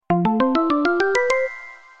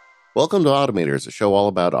Welcome to Automators, a show all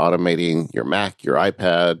about automating your Mac, your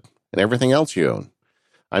iPad, and everything else you own.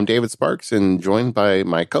 I'm David Sparks, and joined by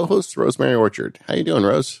my co-host, Rosemary Orchard. How you doing,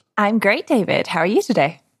 Rose? I'm great, David. How are you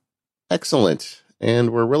today? Excellent.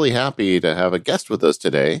 And we're really happy to have a guest with us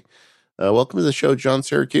today. Welcome to the show, John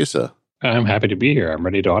Siracusa. I'm happy to be here. I'm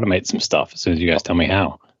ready to automate some stuff as soon as you guys tell me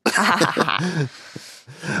how.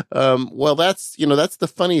 Well, that's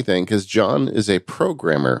the funny thing, because John is a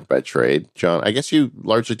programmer by trade. John, I guess you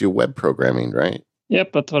largely do web programming, right?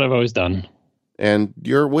 Yep, that's what I've always done. And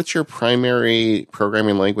what's your primary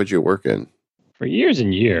programming language you work in? For years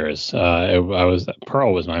and years,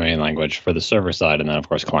 Perl was my main language for the server side, and then of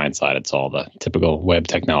course client side. It's all the typical web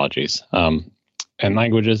technologies and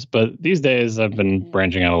languages. But these days, I've been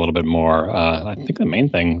branching out a little bit more. I think the main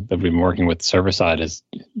thing that we've been working with server side is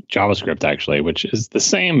JavaScript, actually, which is the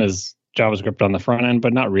same as JavaScript on the front end,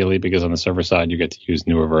 but not really, because on the server side, you get to use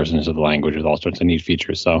newer versions of the language with all sorts of neat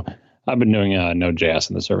features. So I've been doing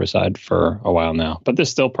Node.js on the server side for a while now, but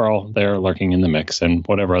there's still Perl there lurking in the mix, and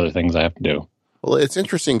whatever other things I have to do. Well, it's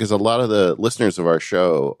interesting because a lot of the listeners of our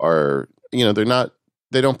show are,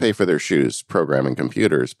 they don't pay for their shoes programming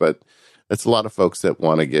computers, but it's a lot of folks that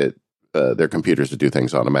want to get their computers to do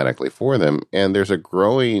things automatically for them. And there's a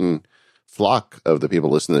growing flock of the people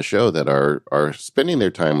listening to the show that are spending their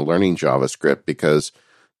time learning JavaScript because,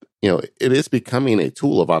 it is becoming a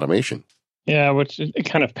tool of automation. Yeah, which it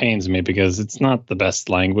kind of pains me because it's not the best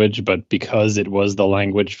language, but because it was the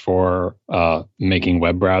language for making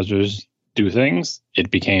web browsers do things, it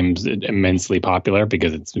became immensely popular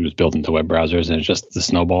because it was built into web browsers, and it's just the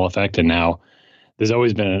snowball effect. And now there's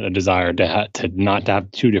always been a desire to not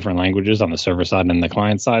have two different languages on the server side and the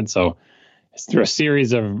client side. So it's through a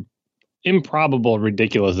series of improbable,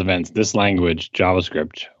 ridiculous events, this language,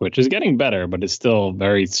 JavaScript, which is getting better, but it's still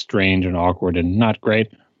very strange and awkward and not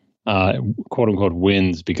great, quote unquote,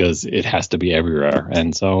 wins because it has to be everywhere.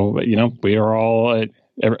 And so, we are all,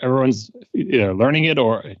 everyone's either learning it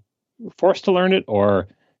or forced to learn it or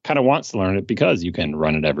kind of wants to learn it because you can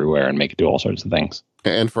run it everywhere and make it do all sorts of things.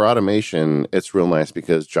 And for automation, it's real nice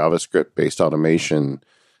because JavaScript-based automation,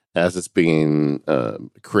 as it's being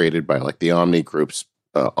created by like the Omni groups,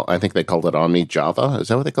 I think they called it Omni Java. Is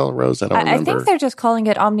that what they call it, Rose? I don't remember. I think they're just calling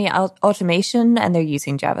it Omni Automation, and they're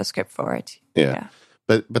using JavaScript for it. Yeah.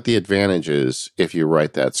 But the advantage is if you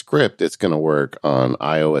write that script, it's going to work on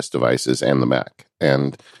iOS devices and the Mac.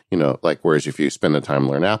 And, whereas if you spend the time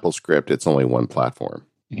to learn AppleScript, it's only one platform.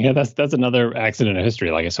 Yeah, that's another accident of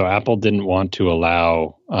history. So Apple didn't want to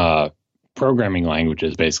allow programming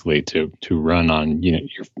languages basically to run on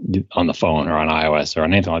on the phone or on iOS or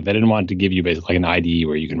on anything like that. They didn't want to give you basically like an IDE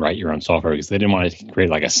where you can write your own software because they didn't want to create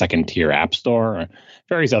like a second tier app store or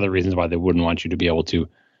various other reasons why they wouldn't want you to be able to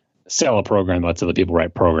sell a program that lets other people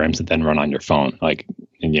write programs that then run on your phone.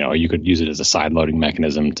 You could use it as a side loading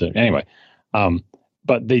mechanism to anyway.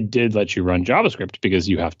 But they did let you run JavaScript because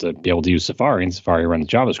you have to be able to use Safari, and Safari runs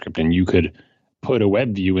JavaScript, and you could put a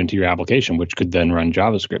web view into your application, which could then run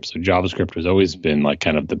JavaScript. So JavaScript has always been like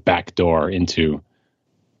kind of the back door into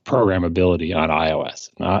programmability on iOS.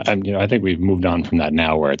 I think we've moved on from that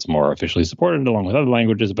now where it's more officially supported along with other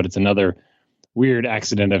languages, but it's another weird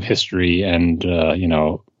accident of history and,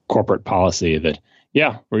 corporate policy that,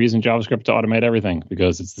 we're using JavaScript to automate everything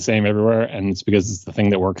because it's the same everywhere, and it's because it's the thing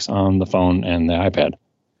that works on the phone and the iPad.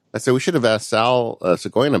 So we should have asked Sal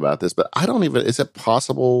Seguin about this, but is it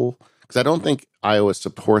possible, because I don't think iOS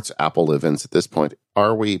supports Apple events at this point.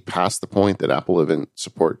 Are we past the point that Apple event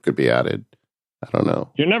support could be added? I don't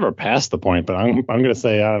know. You're never past the point, but I'm going to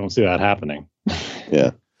say I don't see that happening.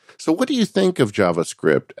 Yeah. So what do you think of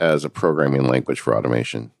JavaScript as a programming language for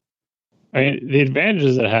automation? The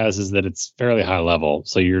advantages it has is that it's fairly high level.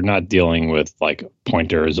 So you're not dealing with like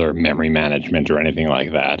pointers or memory management or anything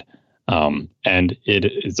like that. And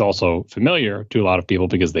it's also familiar to a lot of people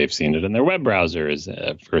because they've seen it in their web browsers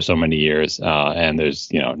for so many years. And there's,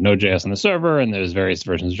 Node.js on the server, and there's various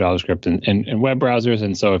versions of JavaScript in web browsers.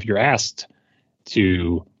 And so if you're asked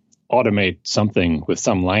to automate something with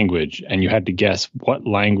some language and you had to guess what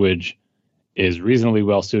language is reasonably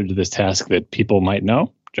well suited to this task that people might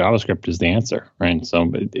know, JavaScript is the answer, right? So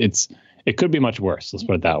it could be much worse. Let's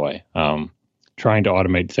put it that way. Trying to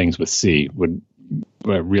automate things with C would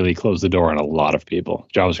really close the door on a lot of people.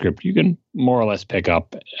 JavaScript, you can more or less pick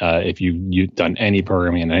up if you've done any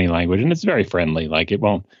programming in any language, and it's very friendly. Like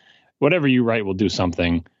whatever you write will do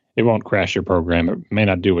something. It won't crash your program. It may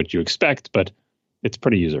not do what you expect, but it's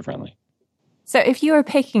pretty user friendly. So if you were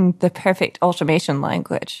picking the perfect automation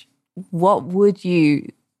language, what would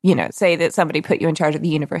you say that somebody put you in charge of the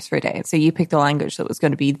universe for a day. So you picked a language that was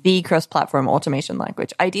going to be the cross-platform automation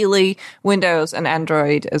language, ideally Windows and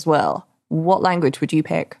Android as well. What language would you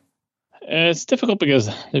pick? It's difficult because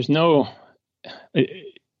there's all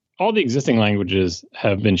the existing languages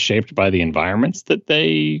have been shaped by the environments that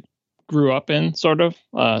they grew up in, sort of.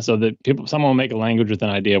 So that someone will make a language with an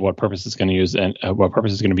idea of what purpose it's going to use and what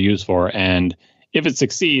purpose it's going to be used for. And if it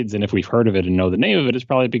succeeds, and if we've heard of it and know the name of it, it's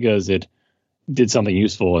probably because it did something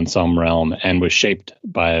useful in some realm and was shaped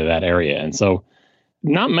by that area. And so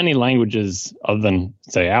not many languages other than,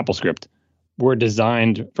 say, AppleScript were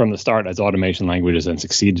designed from the start as automation languages and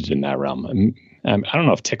succeeded in that realm. I don't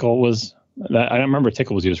know if Tickle was that. I remember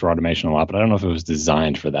Tickle was used for automation a lot, but I don't know if it was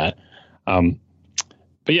designed for that.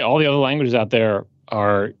 But yeah, all the other languages out there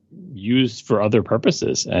are used for other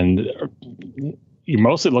purposes. And you're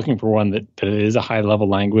mostly looking for one that is a high-level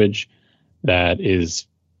language that is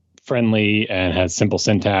friendly and has simple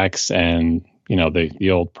syntax and,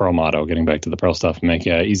 the old Perl motto, getting back to the Perl stuff, make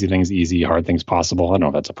easy things easy, hard things possible. I don't know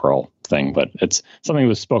if that's a Perl thing, but it's something that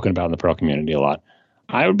was spoken about in the Perl community a lot.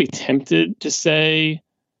 I would be tempted to say,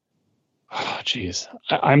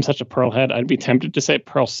 I'm such a Perl head. I'd be tempted to say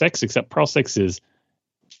Perl 6, except Perl 6 is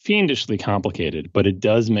fiendishly complicated, but it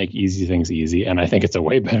does make easy things easy, and I think it's a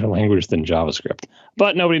way better language than JavaScript.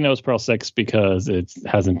 But nobody knows Perl 6 because it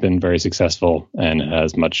hasn't been very successful and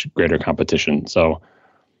has much greater competition. So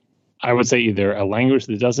I would say either a language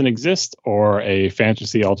that doesn't exist or a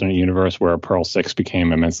fantasy alternate universe where Perl 6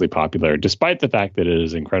 became immensely popular, despite the fact that it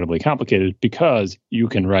is incredibly complicated, because you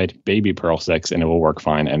can write baby Perl 6 and it will work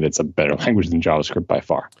fine, and it's a better language than JavaScript by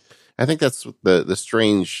far. I think that's the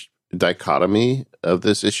strange dichotomy of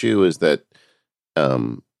this issue is that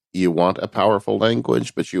you want a powerful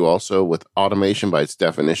language, but you also, with automation by its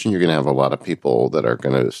definition, you're going to have a lot of people that are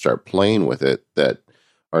going to start playing with it that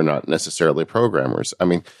are not necessarily programmers. I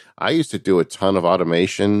mean, I used to do a ton of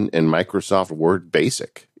automation in Microsoft Word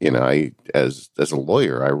Basic. As a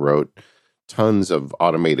lawyer, I wrote tons of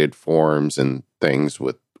automated forms and things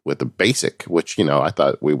with the Basic, which, I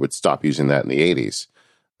thought we would stop using that in the 80s.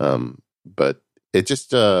 But it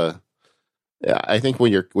just, I think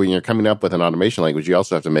when you're coming up with an automation language, you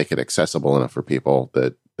also have to make it accessible enough for people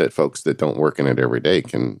that folks that don't work in it every day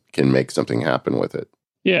can make something happen with it.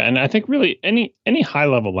 Yeah, and I think really any high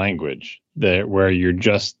level language where you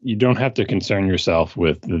don't have to concern yourself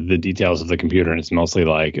with the details of the computer, and it's mostly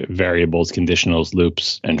like variables, conditionals,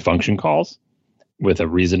 loops, and function calls with a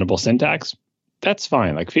reasonable syntax. That's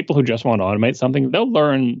fine. Like people who just want to automate something, they'll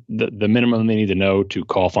learn the minimum they need to know to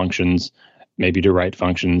call functions, maybe to write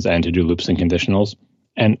functions and to do loops and conditionals.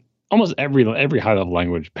 And almost every high level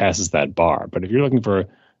language passes that bar. But if you're looking for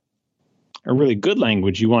a really good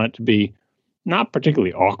language, you want it to be not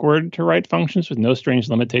particularly awkward to write functions with no strange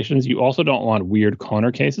limitations. You also don't want weird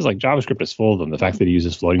corner cases. Like JavaScript is full of them. The fact that it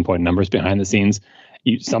uses floating point numbers behind the scenes,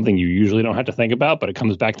 something you usually don't have to think about, but it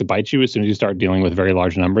comes back to bite you as soon as you start dealing with very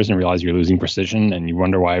large numbers and realize you're losing precision and you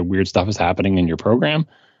wonder why weird stuff is happening in your program.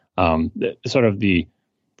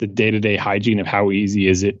 The day-to-day hygiene of how easy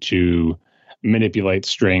is it to manipulate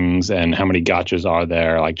strings and how many gotchas are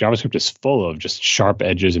there. Like JavaScript is full of just sharp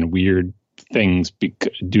edges and weird things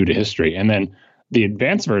due to history. And then the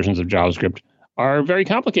advanced versions of JavaScript are very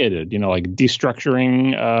complicated, like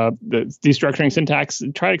destructuring, the destructuring syntax.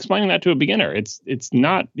 Try explaining that to a beginner. It's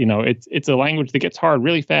not, it's a language that gets hard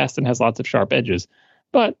really fast and has lots of sharp edges,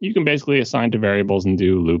 but you can basically assign to variables and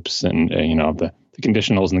do loops and, the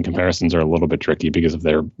conditionals and the comparisons are a little bit tricky because of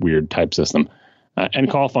their weird type system,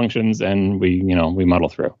 and call functions. And we muddle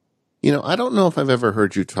through. I don't know if I've ever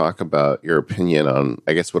heard you talk about your opinion on,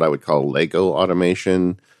 I guess, what I would call Lego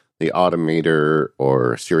automation, the Automator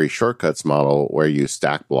or Series Shortcuts model, where you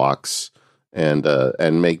stack blocks and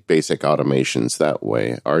make basic automations that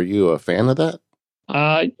way. Are you a fan of that?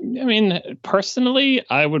 Personally,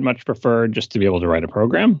 I would much prefer just to be able to write a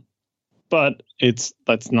program. But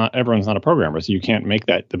everyone's not a programmer, so you can't make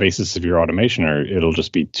that the basis of your automation, or it'll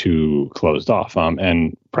just be too closed off.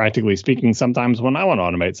 And practically speaking, sometimes when I want to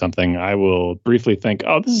automate something, I will briefly think,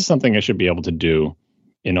 oh, this is something I should be able to do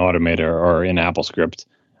in Automator or in AppleScript.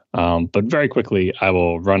 But very quickly, I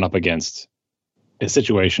will run up against a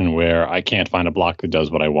situation where I can't find a block that does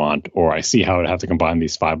what I want, or I see how I'd have to combine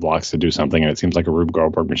these 5 blocks to do something, and it seems like a Rube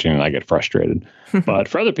Goldberg machine, and I get frustrated. But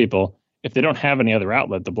for other people, if they don't have any other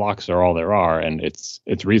outlet, the blocks are all there are, and it's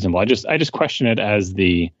reasonable. I just question it as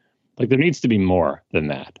there needs to be more than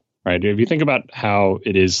that, right? If you think about how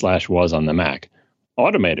it is/was on the Mac,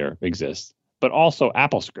 Automator exists, but also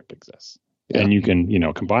AppleScript exists. Yeah. And you can,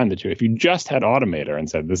 combine the two. If you just had Automator and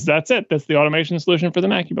said, that's it, that's the automation solution for the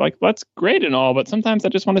Mac, you'd be like, that's great and all, but sometimes I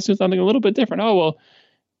just want to do something a little bit different. Oh, well,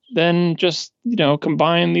 then just,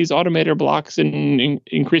 combine these automator blocks in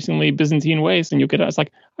increasingly Byzantine ways, and you'll get. It's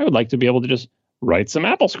like, I would like to be able to just write some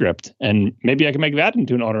AppleScript, and maybe I can make that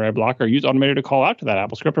into an automator block, or use automator to call out to that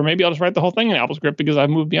AppleScript, or maybe I'll just write the whole thing in AppleScript because I've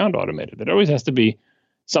moved beyond automator. There always has to be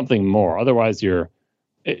something more. Otherwise, using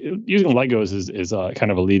Legos is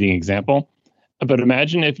kind of a leading example. But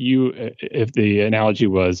imagine if the analogy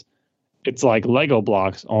was, it's like Lego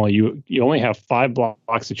blocks, only you only have 5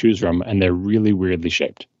 blocks to choose from, and they're really weirdly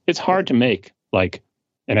shaped. It's hard to make like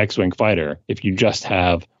an X-Wing fighter if you just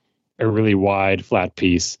have a really wide, flat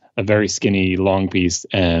piece, a very skinny, long piece,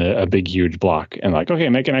 and a big, huge block. And like, okay,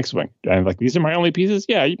 make an X-Wing. And like, these are my only pieces?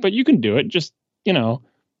 Yeah, but you can do it. Just,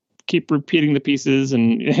 keep repeating the pieces,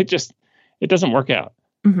 and it doesn't work out.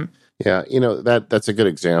 Mm-hmm. Yeah, that's a good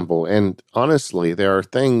example. And honestly, there are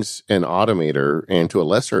things in Automator, and to a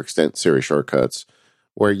lesser extent, Siri shortcuts,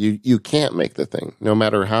 where you can't make the thing, no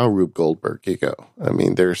matter how Rube Goldberg you go. I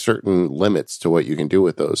mean, there are certain limits to what you can do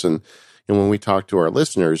with those. And when we talk to our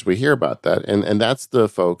listeners, we hear about that. And that's the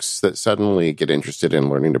folks that suddenly get interested in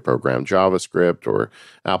learning to program JavaScript or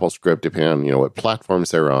AppleScript, depending on, what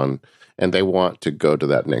platforms they're on, and they want to go to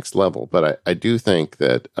that next level. But I do think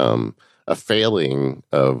that a failing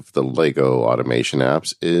of the Lego automation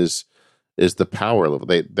apps is the power level.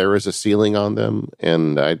 There is a ceiling on them,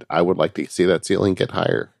 and I would like to see that ceiling get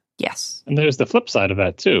higher. Yes. And there's the flip side of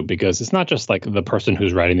that too, because it's not just like the person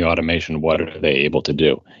who's writing the automation, what are they able to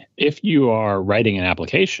do? If you are writing an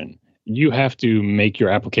application, you have to make your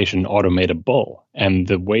application automatable. And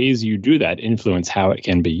the ways you do that influence how it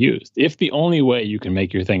can be used. If the only way you can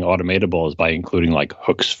make your thing automatable is by including like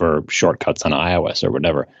hooks for shortcuts on iOS or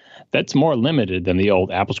whatever, that's more limited than the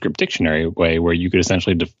old AppleScript dictionary way, where you could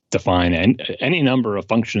essentially define any number of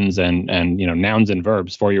functions and nouns and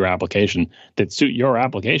verbs for your application that suit your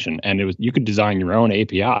application. And you could design your own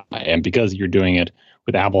API. And because you're doing it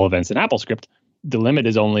with Apple events and AppleScript, the limit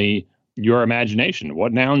is only your imagination.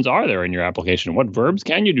 What nouns are there in your application? What verbs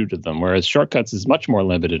can you do to them? Whereas shortcuts is much more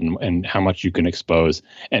limited in how much you can expose.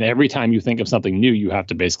 And every time you think of something new, you have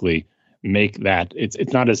to basically make that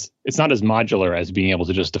it's not as modular as being able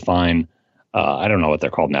to just define I don't know what they're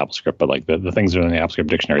called in AppleScript, but like the things that are in the AppleScript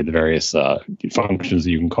dictionary, the various functions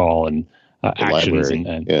that you can call and actions and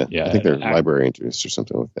I think they're library entries or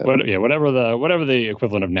something like that. But whatever the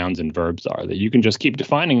equivalent of nouns and verbs are, that you can just keep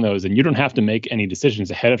defining those, and you don't have to make any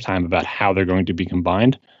decisions ahead of time about how they're going to be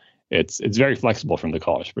combined. It's very flexible from the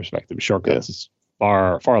caller's perspective. Shortcuts is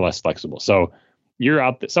far less flexible. So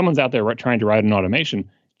someone's out there trying to write an automation.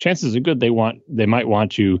 Chances are good they might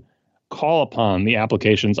want to call upon the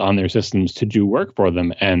applications on their systems to do work for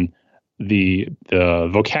them, and the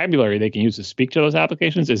vocabulary they can use to speak to those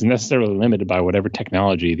applications is necessarily limited by whatever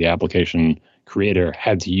technology the application creator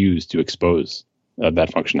had to use to expose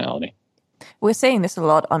that functionality. We're seeing this a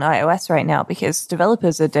lot on iOS right now because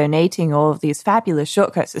developers are donating all of these fabulous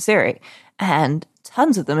shortcuts to Siri, and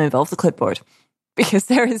tons of them involve the clipboard because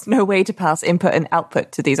there is no way to pass input and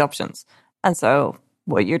output to these options. And so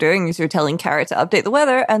what you're doing is you're telling Carrot to update the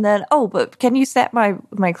weather, and then, but can you set my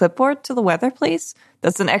clipboard to the weather, please?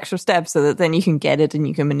 That's an extra step so that then you can get it and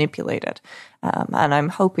you can manipulate it. And I'm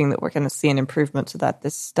hoping that we're going to see an improvement to that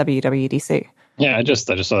this WWDC. Yeah, I just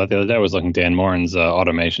saw that the other day. I was looking at Dan Morin's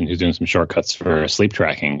automation, who's doing some shortcuts for sleep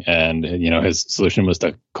tracking. And, his solution was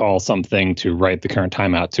to call something to write the current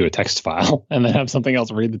timeout to a text file and then have something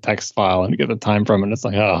else read the text file and get the time from it. And it's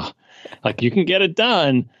like, you can get it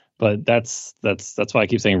done. But that's why I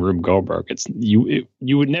keep saying Rube Goldberg. It's you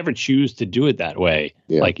would never choose to do it that way.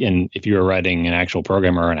 Yeah. Like if you were writing an actual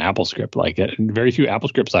program or an AppleScript, like very few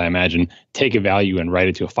AppleScripts, I imagine, take a value and write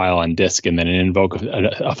it to a file on disk and then invoke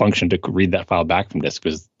a function to read that file back from disk,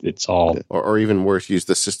 because it's all or even worse, use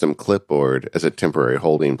the system clipboard as a temporary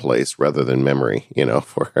holding place rather than memory.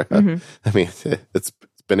 I mean, it's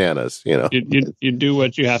bananas, You do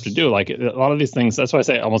what you have to do. Like a lot of these things, that's why I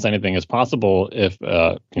say almost anything is possible if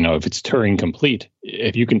if it's Turing complete.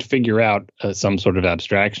 If you can figure out some sort of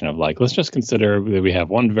abstraction of like, let's just consider that we have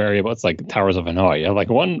one variable. It's like Towers of Hanoi. You have like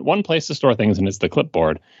one place to store things, and it's the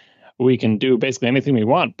clipboard. We can do basically anything we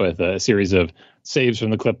want with a series of saves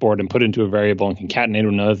from the clipboard and put into a variable and concatenate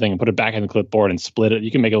with another thing and put it back in the clipboard and split it.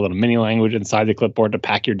 You can make a little mini language inside the clipboard to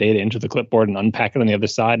pack your data into the clipboard and unpack it on the other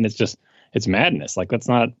side. And it's madness. Like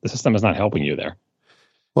the system is not helping you there.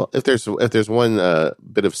 Well, if there's one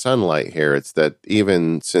bit of sunlight here, it's that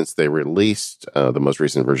even since they released the most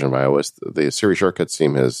recent version of iOS, the Siri Shortcuts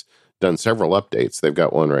team has done several updates. They've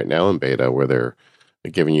got one right now in beta where they're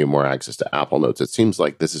giving you more access to Apple Notes. It seems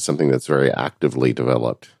like this is something that's very actively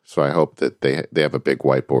developed. So I hope that they have a big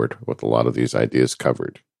whiteboard with a lot of these ideas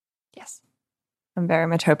covered. Yes. I'm very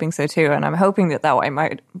much hoping so too, and I'm hoping that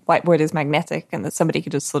whiteboard is magnetic and that somebody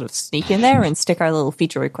could just sort of sneak in there and stick our little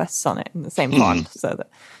feature requests on it in the same font, so that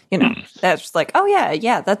they're just like, oh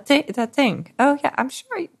yeah, that thing. Oh yeah, I'm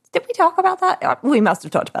sure. Did we talk about that? We must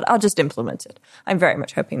have talked about it. I'll just implement it. I'm very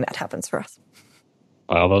much hoping that happens for us.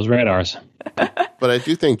 Well, those radars. But I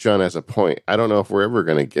do think John has a point. I don't know if we're ever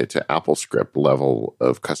going to get to AppleScript level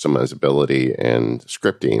of customizability and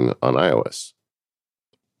scripting on iOS.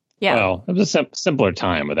 Yeah. Well, it was a simpler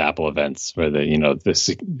time with Apple events where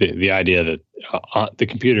the idea that the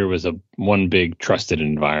computer was one big trusted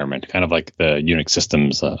environment, kind of like the Unix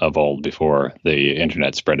systems of old before the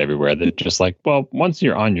internet spread everywhere. That just like, well, once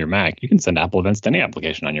you're on your Mac, you can send Apple events to any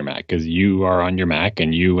application on your Mac because you are on your Mac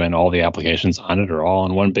and you and all the applications on it are all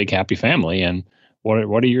in one big happy family. And what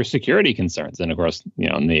are your security concerns? And of course,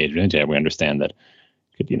 in the age of internet, we understand that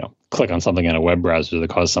click on something in a web browser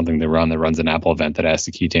that causes something to run that runs an Apple event that asks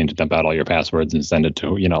the keychain to dump out all your passwords and send it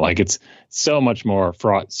to, it's so much more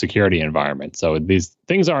fraught security environment. So these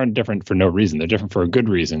things aren't different for no reason. They're different for a good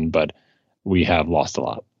reason, but we have lost a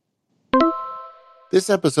lot. This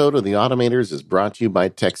episode of The Automators is brought to you by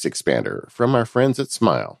TextExpander from our friends at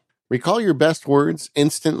Smile. Recall your best words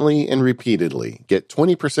instantly and repeatedly. Get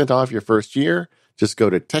 20% off your first year. Just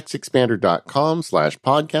go to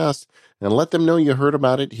textexpander.com/podcast and let them know you heard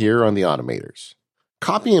about it here on The Automators.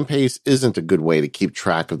 Copy and paste isn't a good way to keep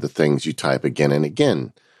track of the things you type again and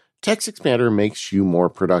again. TextExpander makes you more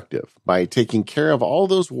productive by taking care of all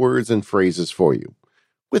those words and phrases for you.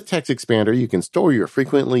 With TextExpander, you can store your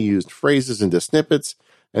frequently used phrases into snippets,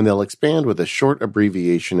 and they'll expand with a short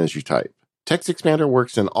abbreviation as you type. TextExpander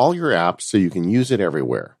works in all your apps, so you can use it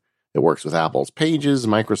everywhere. It works with Apple's Pages,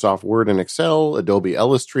 Microsoft Word and Excel, Adobe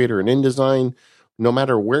Illustrator and InDesign. No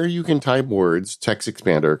matter where you can type words,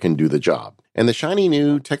 TextExpander can do the job. And the shiny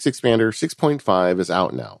new TextExpander 6.5 is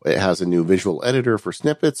out now. It has a new visual editor for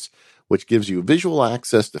snippets, which gives you visual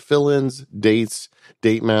access to fill-ins, dates,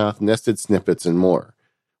 date math, nested snippets, and more.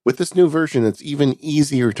 With this new version, it's even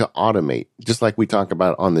easier to automate, just like we talk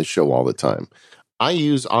about on this show all the time. I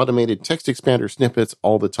use automated TextExpander snippets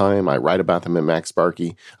all the time. I write about them in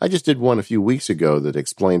MacSparky. I just did one a few weeks ago that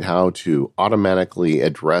explained how to automatically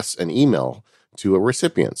address an email to a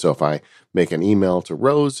recipient. So if I make an email to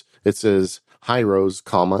Rose, it says, "Hi Rose,"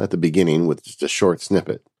 comma, at the beginning with just a short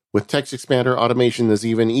snippet. With TextExpander, automation is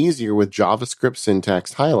even easier with JavaScript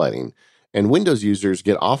syntax highlighting, and Windows users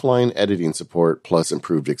get offline editing support plus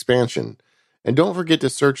improved expansion. And don't forget to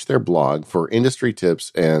search their blog for industry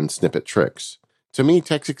tips and snippet tricks. To me,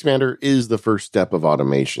 TextExpander is the first step of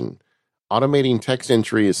automation. Automating text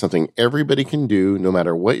entry is something everybody can do, no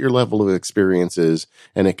matter what your level of experience is,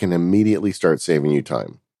 and it can immediately start saving you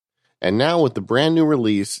time. And now with the brand new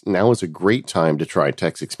release, now is a great time to try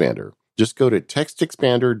TextExpander. Just go to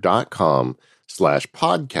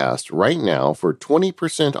textexpander.com/podcast right now for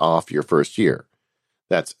 20% off your first year.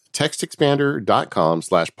 That's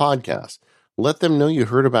textexpander.com/podcast. Let them know you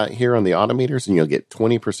heard about it here on The Automators, and you'll get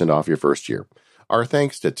 20% off your first year. Our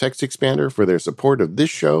thanks to TextExpander for their support of this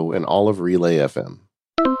show and all of Relay FM.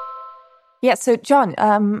 Yeah, so John,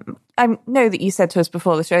 I know that you said to us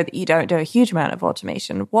before the show that you don't do a huge amount of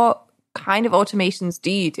automation. What kind of automations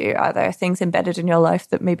do you do? Are there things embedded in your life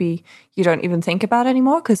that maybe you don't even think about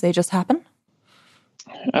anymore because they just happen?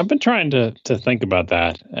 I've been trying to think about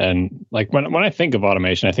that. And like when I think of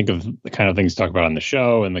automation, I think of the kind of things to talk about on the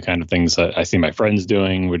show and the kind of things that I see my friends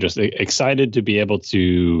doing. We're just excited to be able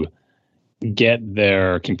to get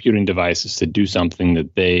their computing devices to do something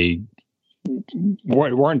that they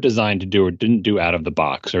weren't designed to do or didn't do out of the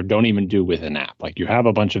box or don't even do with an app. Like you have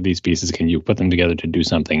a bunch of these pieces, can you put them together to do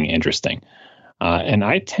something interesting? And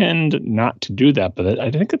I tend not to do that, but I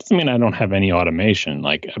think that doesn't mean I don't have any automation.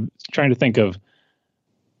 Like I'm trying to think of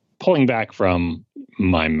pulling back from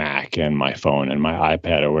my Mac and my phone and my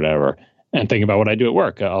iPad or whatever and thinking about what I do at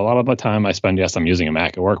work. A lot of the time I spend, yes, I'm using a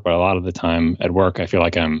Mac at work, but a lot of the time at work, I feel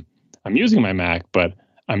like I'm using my Mac, but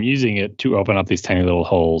I'm using it to open up these tiny little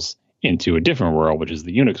holes into a different world, which is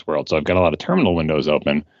the Unix world. So I've got a lot of terminal windows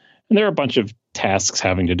open, and there are a bunch of tasks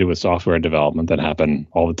having to do with software development that happen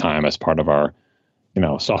all the time as part of our,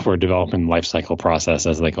 software development lifecycle process,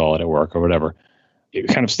 as they call it at work or whatever.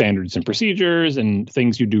 Kind of standards and procedures and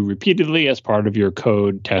things you do repeatedly as part of your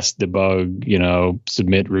code, test, debug,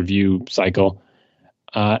 submit, review cycle.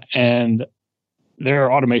 And there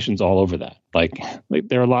are automations all over that. Like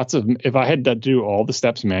there are lots of, if I had to do all the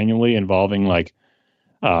steps manually involving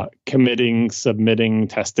committing, submitting,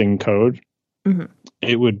 testing code,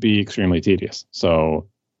 it would be extremely tedious. So,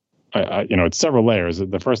 it's several layers.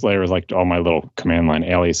 The first layer is like all my little command line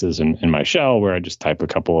aliases in my shell where I just type a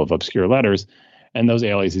couple of obscure letters. And those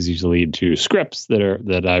aliases usually lead to scripts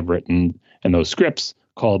that I've written, and those scripts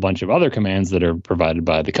call a bunch of other commands that are provided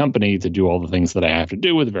by the company to do all the things that I have to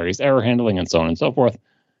do with various error handling and so on and so forth.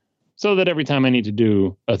 So that every time I need to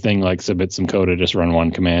do a thing like submit some code, I just run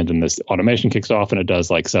one command and this automation kicks off, and it does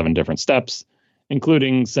like 7 different steps,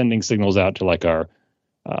 including sending signals out to like our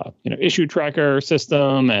issue tracker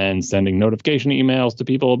system and sending notification emails to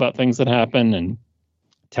people about things that happen and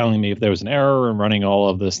telling me if there was an error, and running all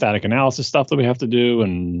of the static analysis stuff that we have to do,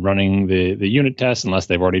 and running the unit tests unless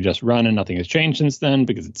they've already just run and nothing has changed since then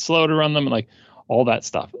because it's slow to run them, and like all that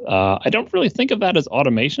stuff. I don't really think of that as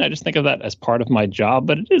automation. I just think of that as part of my job,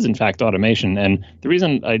 but it is in fact automation. And the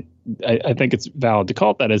reason I think it's valid to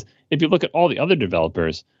call it that is if you look at all the other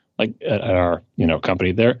developers, like at our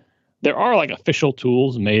company, there are like official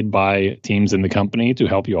tools made by teams in the company to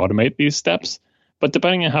help you automate these steps. But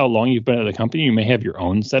depending on how long you've been at the company, you may have your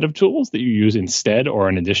own set of tools that you use instead or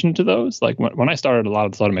in addition to those. Like when I started, a lot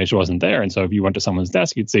of this automation wasn't there. And so if you went to someone's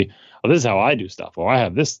desk, you'd see, oh, this is how I do stuff. Or I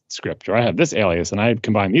have this script, or I have this alias, and I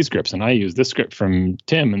combine these scripts, and I use this script from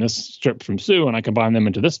Tim and this script from Sue, and I combine them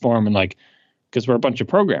into this form. And like, because we're a bunch of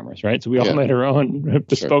programmers, right? So we all made our own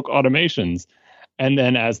bespoke automations. And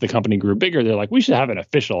then as the company grew bigger, they're like, we should have an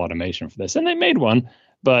official automation for this. And they made one.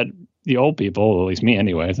 But the old people, at least me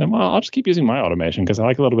anyway, said, well, I'll just keep using my automation because I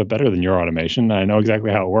like it a little bit better than your automation. I know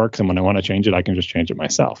exactly how it works. And when I want to change it, I can just change it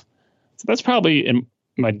myself. So that's probably in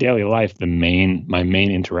my daily life, my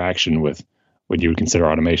main interaction with what you would consider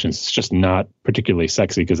automations. It's just not particularly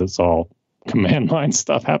sexy because it's all command line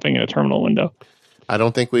stuff happening in a terminal window. I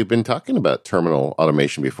don't think we've been talking about terminal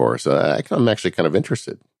automation before, so I'm actually kind of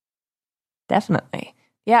interested. Definitely.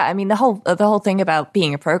 Yeah, I mean, the whole thing about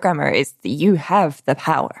being a programmer is that you have the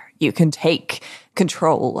power. You can take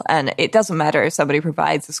control, and it doesn't matter if somebody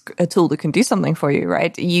provides a tool that can do something for you,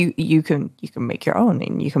 right? You can make your own,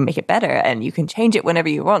 and you can make it better, and you can change it whenever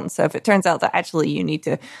you want. So if it turns out that actually you need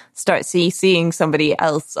to start seeing somebody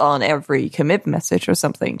else on every commit message or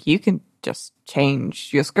something, you can just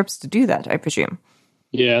change your scripts to do that, I presume.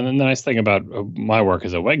 Yeah, and then the nice thing about my work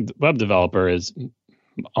as a web developer is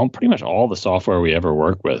pretty much all the software we ever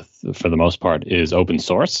work with, for the most part, is open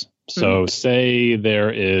source. So say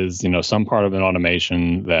there is, some part of an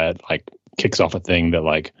automation that like kicks off a thing that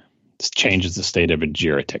like changes the state of a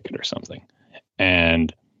Jira ticket or something,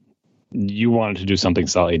 and you wanted to do something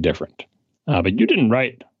slightly different, but you didn't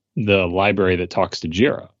write the library that talks to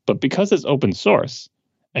Jira. But because it's open source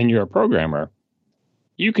and you're a programmer,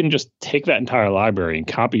 you can just take that entire library and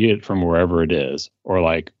copy it from wherever it is, or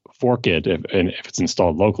like fork it if it's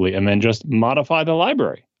installed locally, and then just modify the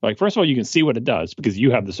library. Like, first of all, you can see what it does because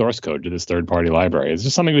you have the source code to this third-party library. It's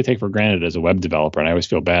just something we take for granted as a web developer, and I always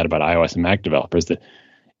feel bad about iOS and Mac developers that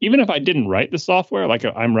even if I didn't write the software, like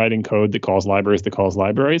I'm writing code that calls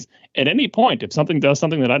libraries, at any point, if something does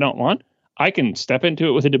something that I don't want, I can step into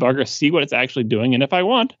it with a debugger, see what it's actually doing, and if I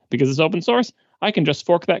want, because it's open source, I can just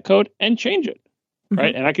fork that code and change it.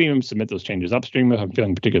 Right. And I can even submit those changes upstream if I'm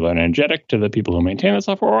feeling particularly energetic to the people who maintain the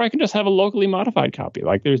software, or I can just have a locally modified copy.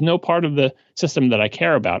 Like, there's no part of the system that I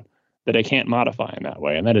care about that I can't modify in that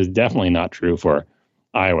way. And that is definitely not true for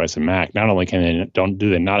iOS and Mac. Not only do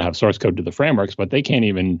they not have source code to the frameworks, but they can't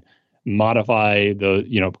even modify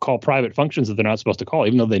call private functions that they're not supposed to call,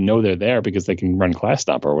 even though they know they're there because they can run class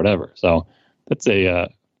stop or whatever. So that's a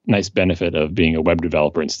nice benefit of being a web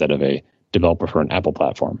developer instead of a developer for an Apple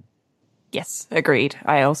platform. Yes, agreed.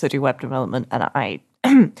 I also do web development, and I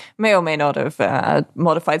may or may not have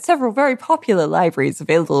modified several very popular libraries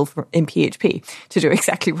available in PHP to do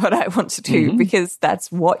exactly what I want to do, because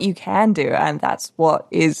that's what you can do, and that's what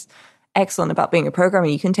is excellent about being a programmer.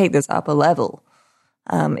 You can take this up a level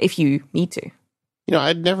if you need to.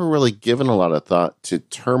 I'd never really given a lot of thought to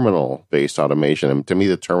terminal-based automation. And to me,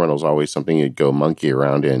 the terminal is always something you'd go monkey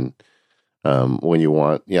around in. When you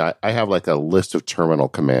want, I have like a list of terminal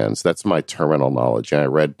commands. That's my terminal knowledge. And I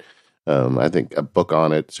read, I think, a book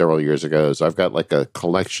on it several years ago. So I've got like a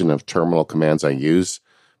collection of terminal commands I use,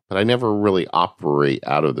 but I never really operate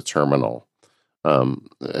out of the terminal.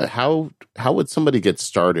 How would somebody get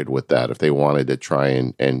started with that if they wanted to try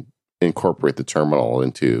and incorporate the terminal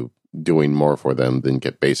into doing more for them than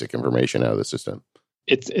get basic information out of the system?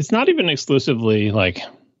 It's not even exclusively like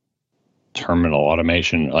terminal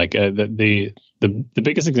automation. Like the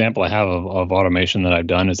biggest example I have of automation that I've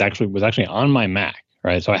done was actually on my Mac,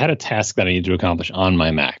 right? So I had a task that I needed to accomplish on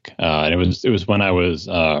my Mac, and it was when I was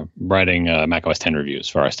writing macOS 10 reviews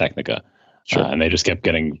for Ars Technica, and they just kept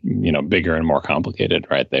getting bigger and more complicated,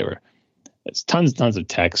 right? It's tons of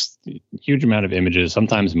text, huge amount of images,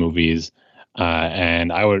 sometimes movies,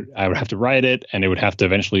 and I would have to write it, and it would have to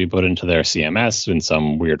eventually be put into their CMS in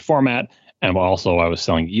some weird format. And also I was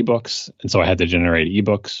selling ebooks. And so I had to generate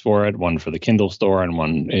ebooks for it, one for the Kindle store and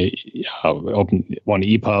one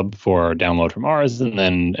EPUB for download from ours, and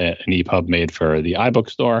then an EPUB made for the iBook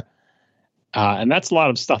store. And that's a lot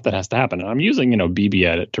of stuff that has to happen. And I'm using,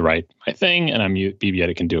 BBEdit to write my thing, and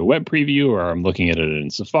BBEdit can do a web preview, or I'm looking at it in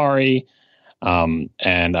Safari.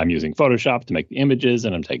 And I'm using Photoshop to make the images,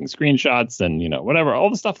 and I'm taking screenshots, and whatever, all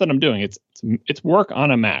the stuff that I'm doing. It's work on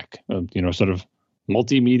a Mac, sort of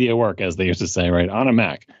multimedia work, as they used to say, right, on a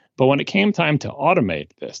Mac. But when it came time to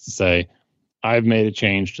automate this, to say, I've made a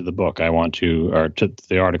change to the book, or to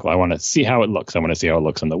the article, I want to see how it looks. I want to see how it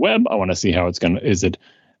looks on the web. I want to see how it's going to,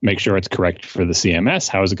 make sure it's correct for the CMS.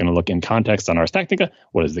 How is it going to look in context on Ars Technica?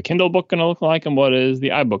 What is the Kindle book going to look like? And what is the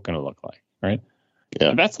iBook going to look like, right?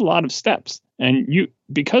 Yeah. That's a lot of steps. And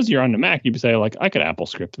because you're on the Mac, you say, like, I could Apple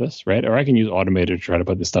script this, right? Or I can use Automator to try to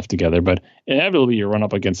put this stuff together. But inevitably, you run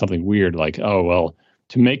up against something weird, like, oh, well,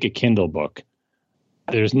 to make a Kindle book,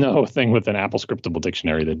 there's no thing with an Apple scriptable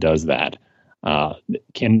dictionary that does that.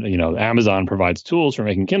 Amazon provides tools for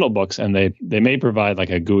making Kindle books, and they may provide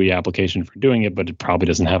like a GUI application for doing it, but it probably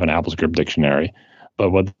doesn't have an Apple script dictionary.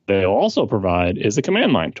 But what they'll also provide is a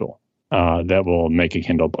command line tool that will make a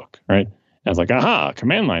Kindle book, right? And it's like, aha,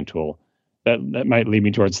 command line tool. That might lead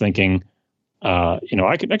me towards thinking, I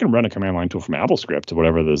can run a command line tool from AppleScript,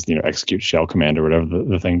 whatever this, execute shell command or whatever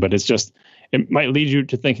the thing. But it might lead you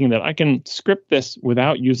to thinking that I can script this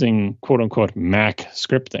without using quote unquote Mac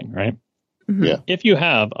scripting, right? Mm-hmm. Yeah. If you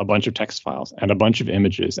have a bunch of text files and a bunch of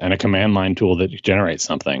images and a command line tool that generates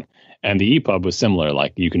something, and the EPUB was similar,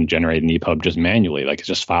 like you can generate an EPUB just manually, like it's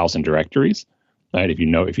just files and directories, right? If you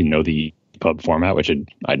know the EPUB format, which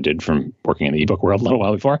I did from working in the ebook world a little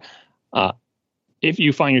while before. If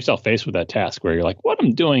you find yourself faced with that task where you're like, what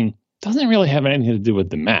I'm doing doesn't really have anything to do with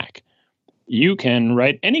the Mac, you can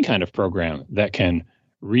write any kind of program that can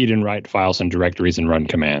read and write files and directories and run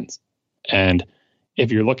commands. And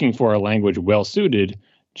if you're looking for a language well suited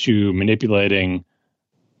to manipulating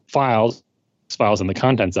files and the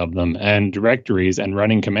contents of them, and directories and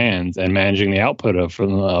running commands and managing the output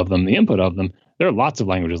of them, the input of them, there are lots of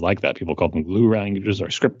languages like that. People call them glue languages or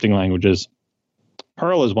scripting languages.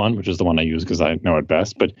 Perl is one, which is the one I use because I know it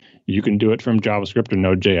best, but you can do it from JavaScript or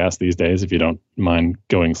Node.js these days if you don't mind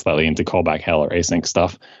going slightly into callback hell or async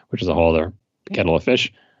stuff, which is a whole other kettle of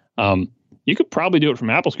fish. You could probably do it from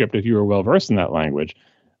AppleScript if you were well versed in that language,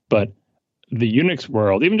 but the Unix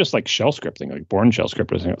world, even just like shell scripting, like Bourne shell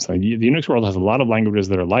scripting, so the Unix world has a lot of languages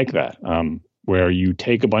that are like that, where you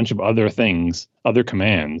take a bunch of other things, other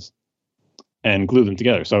commands, and glue them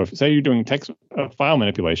together. So if, say, you're doing text file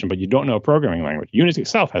manipulation, but you don't know a programming language, Unix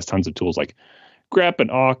itself has tons of tools like grep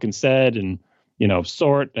and awk and sed and,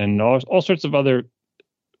 sort and all sorts of other,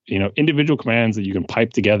 individual commands that you can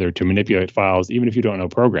pipe together to manipulate files, even if you don't know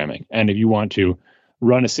programming. And if you want to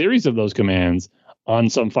run a series of those commands on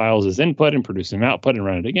some files as input and produce an output and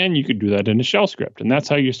run it again, you could do that in a shell script. And that's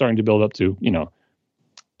how you're starting to build up to,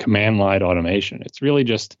 command line automation. It's really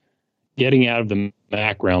just getting out of the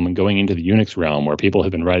Mac realm and going into the Unix realm, where people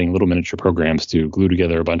have been writing little miniature programs to glue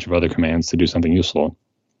together a bunch of other commands to do something useful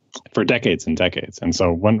for decades and decades. And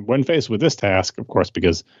so when faced with this task, of course,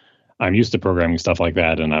 because I'm used to programming stuff like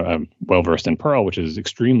that, and I'm well versed in Perl, which is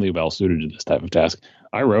extremely well suited to this type of task,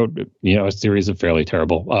 I wrote, a series of fairly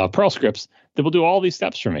terrible Perl scripts that will do all these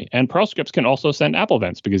steps for me. And Perl scripts can also send Apple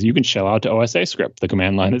events, because you can shell out to OSA script, the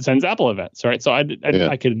command line that sends Apple events, right? So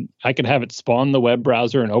I could have it spawn the web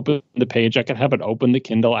browser and open the page. I could have it open the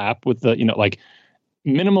Kindle app with the,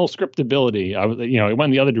 minimal scriptability. It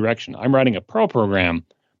went the other direction. I'm writing a Perl program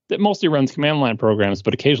that mostly runs command line programs,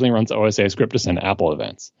 but occasionally runs OSA script to send Apple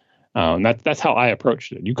events. That's how I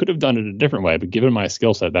approached it. You could have done it a different way, but given my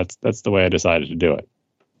skill set, that's the way I decided to do it.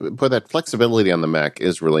 But that flexibility on the Mac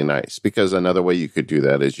is really nice, because another way you could do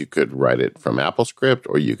that is you could write it from AppleScript,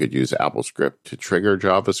 or you could use AppleScript to trigger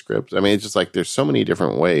JavaScript. I mean, it's just like there's so many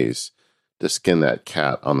different ways to skin that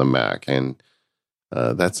cat on the Mac. And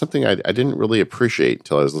that's something I didn't really appreciate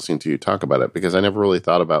until I was listening to you talk about it, because I never really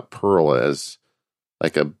thought about Perl as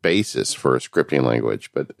like a basis for a scripting language.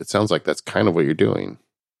 But it sounds like that's kind of what you're doing.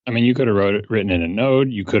 I mean, you could have written it in Node.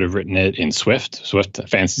 You could have written it in Swift. Swift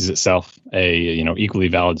fancies itself a equally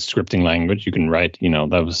valid scripting language. You can write.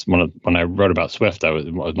 That was when I wrote about Swift, I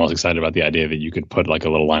was most excited about the idea that you could put like a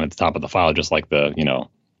little line at the top of the file, just like the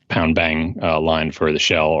pound bang line for the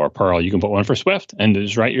shell or Perl. You can put one for Swift and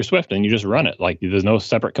just write your Swift and you just run it. Like there's no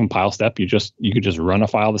separate compile step. You could just run a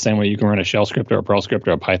file the same way you can run a shell script or a Perl script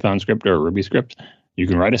or a Python script or a Ruby script. You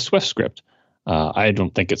can write a Swift script. I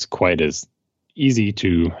don't think it's quite as easy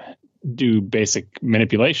to do basic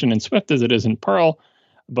manipulation in Swift as it is in Perl,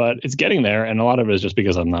 but it's getting there. And a lot of it is just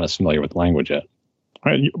because I'm not as familiar with the language yet.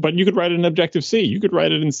 Right? But you could write it in Objective-C. You could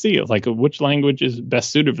write it in C. It's like, which language is best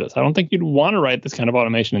suited for this? I don't think you'd want to write this kind of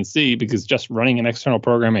automation in C, because just running an external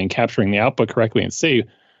program and capturing the output correctly in C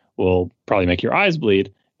will probably make your eyes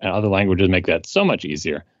bleed. And other languages make that so much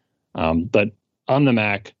easier. But on the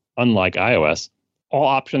Mac, unlike iOS, all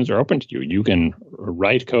options are open to you. You can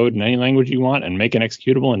write code in any language you want and make it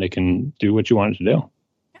executable, and it can do what you want it to do.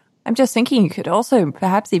 I'm just thinking you could also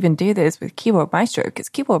perhaps even do this with Keyboard Maestro, because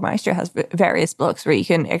Keyboard Maestro has various blocks where you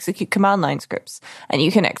can execute command line scripts, and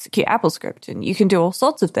you can execute AppleScript, and you can do all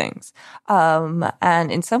sorts of things.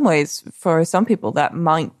 And in some ways, for some people, that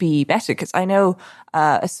might be better, because I know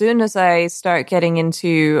as soon as I start getting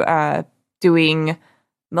into doing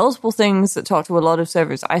multiple things that talk to a lot of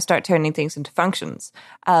servers, I start turning things into functions.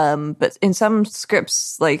 But in some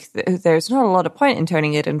scripts, like there's not a lot of point in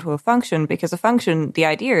turning it into a function, because a function, the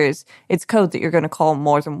idea is it's code that you're going to call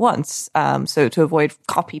more than once. So to avoid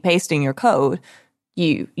copy pasting your code,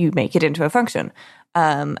 you make it into a function.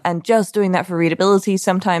 And just doing that for readability,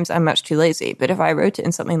 sometimes I'm much too lazy. But if I wrote it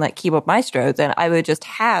in something like Keyboard Maestro, then I would just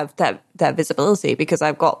have that visibility, because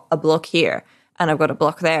I've got a block here and I've got a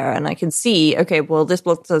block there, and I can see, okay, well, this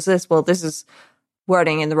block does this. Well, this is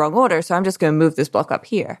wording in the wrong order, so I'm just going to move this block up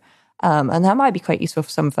here. And that might be quite useful for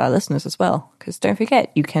some of our listeners as well, because don't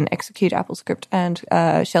forget, you can execute AppleScript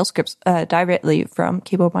and shell scripts directly from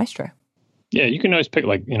Keyboard Maestro. Yeah, you can always pick,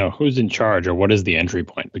 like, who's in charge or what is the entry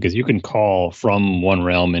point, because you can call from one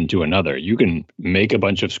realm into another. You can make a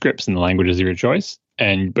bunch of scripts in the languages of your choice,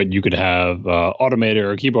 but you could have Automator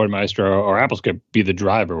or Keyboard Maestro or AppleScript be the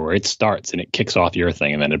driver where it starts and it kicks off your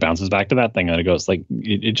thing, and then it bounces back to that thing, and it goes like,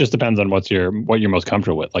 it just depends on what you're most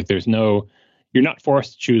comfortable with. Like, you're not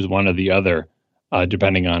forced to choose one or the other,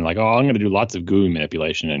 depending on like, I'm going to do lots of GUI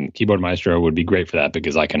manipulation, and Keyboard Maestro would be great for that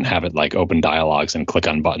because I can have it like open dialogues and click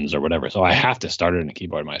on buttons or whatever. So I have to start it in a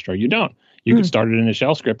Keyboard Maestro. You don't. You could start it in a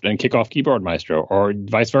shell script and kick off Keyboard Maestro, or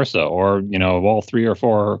vice versa, or all 3 or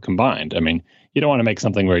 4 combined. I mean, you don't want to make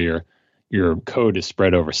something where your code is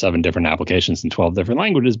spread over 7 different applications in 12 different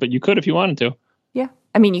languages, but you could if you wanted to. Yeah.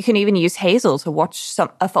 I mean, you can even use Hazel to watch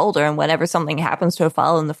a folder, and whenever something happens to a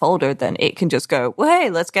file in the folder, then it can just go, well, hey,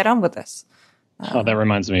 let's get on with this. That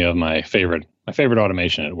reminds me of my favorite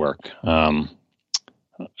automation at work. I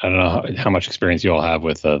don't know how much experience you all have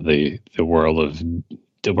with the world of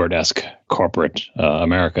Dilbert-esque corporate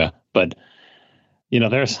America, but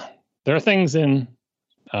there are things in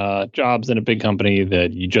jobs in a big company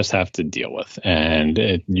that you just have to deal with,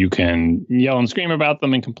 and you can yell and scream about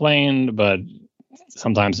them and complain, but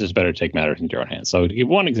sometimes it's better to take matters into your own hands. So to give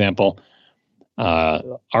one example,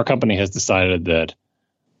 our company has decided that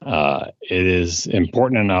it is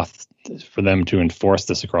important enough for them to enforce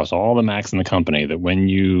this across all the Macs in the company, that when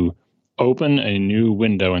you open a new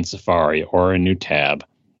window in Safari or a new tab,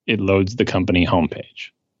 it loads the company homepage.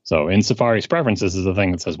 So in Safari's preferences is the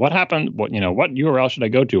thing that says, what happened? What URL should I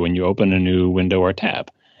go to when you open a new window or tab?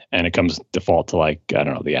 And it comes default to like, I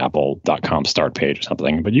don't know, the apple.com start page or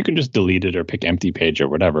something, but you can just delete it or pick empty page or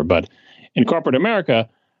whatever. But in corporate America,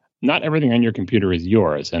 not everything on your computer is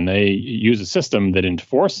yours. And they use a system that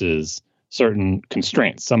enforces certain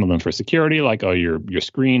constraints, some of them for security, like, your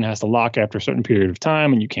screen has to lock after a certain period of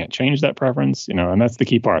time and you can't change that preference, and that's the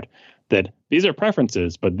key part. That these are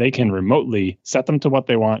preferences, but they can remotely set them to what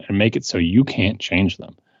they want and make it so you can't change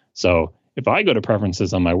them. So if I go to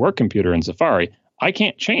preferences on my work computer in Safari, I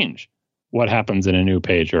can't change what happens in a new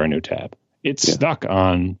page or a new tab. It's stuck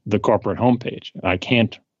on the corporate homepage. I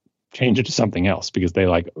can't change it to something else because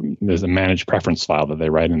there's a managed preference file that they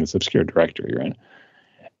write in this obscure directory you're in.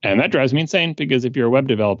 And that drives me insane, because if you're a web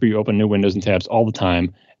developer, you open new windows and tabs all the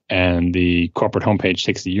time, and the corporate homepage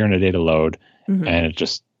takes a year and a day to load, and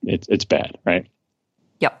it's bad, right?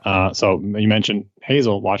 Yep. So you mentioned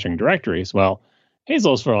Hazel watching directories. Well,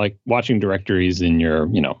 Hazel is for like watching directories in your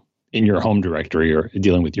home directory or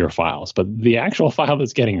dealing with your files. But the actual file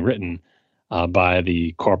that's getting written by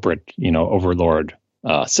the corporate, overlord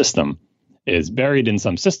system is buried in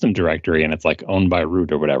some system directory, and it's like owned by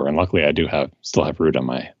root or whatever. And luckily, I still have root on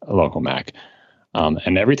my local Mac.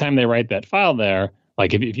 And every time they write that file there,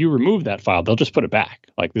 like if you remove that file, they'll just put it back.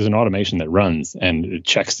 Like there's an automation that runs and it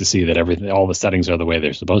checks to see that all the settings are the way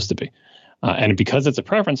they're supposed to be. And because it's a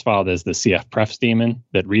preference file, there's the CFprefs daemon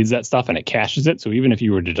that reads that stuff and it caches it. So even if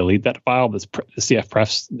you were to delete that file, the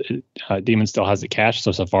CFprefs daemon still has it cached.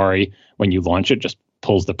 So Safari, when you launch it, just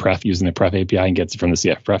pulls the pref using the pref API and gets it from the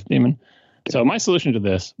CFpref daemon. So my solution to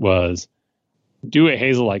this was do a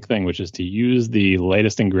Hazel-like thing, which is to use the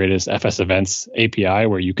latest and greatest FS Events API,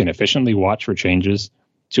 where you can efficiently watch for changes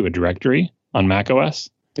to a directory on macOS.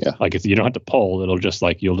 Yeah. Like you don't have to poll. It'll just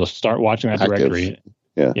you'll just start watching that Active. directory.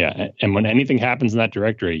 Yeah. And when anything happens in that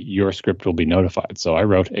directory, your script will be notified. So I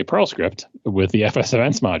wrote a Perl script with the FS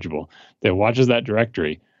events module that watches that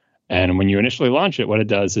directory. And when you initially launch it, what it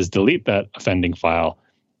does is delete that offending file,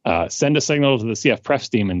 send a signal to the CFpref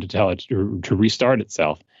daemon to tell it to restart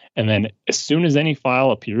itself. And then as soon as any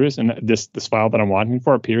file appears, and this file that I'm watching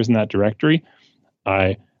for appears in that directory,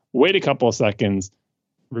 I wait a couple of seconds,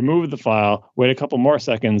 remove the file, wait a couple more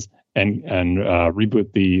seconds, and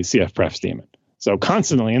reboot the CFpref daemon. So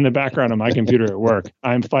constantly in the background of my computer at work,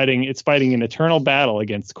 it's fighting an eternal battle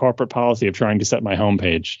against corporate policy of trying to set my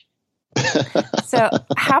homepage. So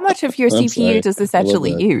how much of your CPU does this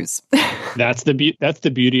actually use? That's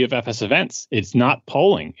the beauty of FS events. It's not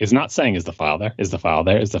polling. It's not saying, is the file there? Is the file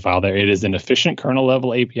there? Is the file there? It is an efficient kernel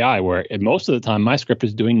level API where most of the time my script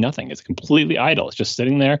is doing nothing. It's completely idle. It's just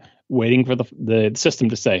sitting there waiting for the system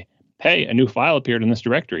to say, hey, a new file appeared in this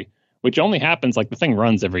directory, which only happens the thing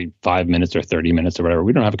runs every 5 minutes or 30 minutes or whatever.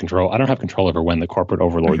 We don't have control. I don't have control over when the corporate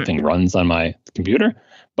overload thing runs on my computer.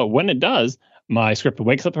 But when it does, my script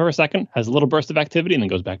wakes up for a second, has a little burst of activity, and then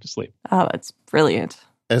goes back to sleep. Oh, that's brilliant.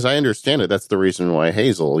 As I understand it, that's the reason why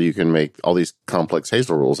Hazel, you can make all these complex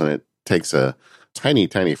Hazel rules, and it takes a tiny,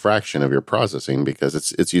 tiny fraction of your processing because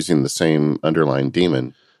it's using the same underlying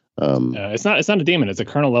daemon. It's not a daemon. It's a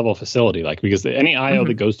kernel level facility. Because any IO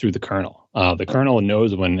that goes through the kernel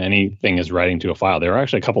knows when anything is writing to a file. There are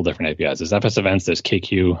actually a couple different APIs. There's FS events. There's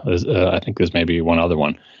KQ. I think there's maybe one other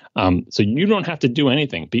one. So you don't have to do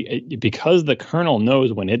anything because the kernel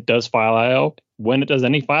knows when it does file IO. When it does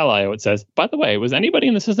any file IO, it says, by the way, was anybody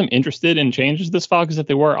in the system interested in changes to this file? Because if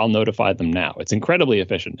they were, I'll notify them now. It's incredibly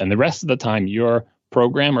efficient. And the rest of the time, your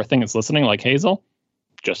program or thing that's listening, like Hazel,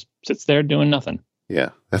 just sits there doing nothing. Yeah,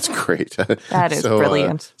 that's great. That is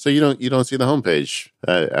brilliant. So you don't see the homepage,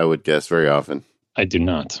 I would guess, very often. I do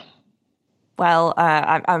not. Well,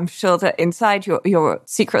 I'm sure that inside you're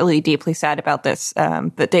secretly deeply sad about this,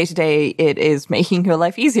 but day to day it is making your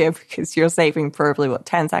life easier because you're saving probably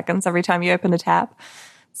 10 seconds every time you open a tab.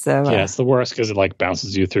 So yeah, it's the worst because it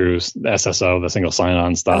bounces you through SSO, the single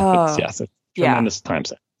sign-on stuff. It's a tremendous time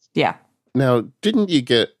set. Yeah. Now, didn't you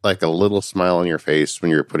get a little smile on your face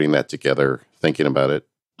when you were putting that together, thinking about it?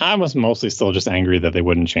 I was mostly still just angry that they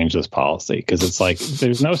wouldn't change this policy because it's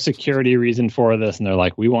there's no security reason for this. And they're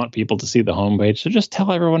we want people to see the homepage. So just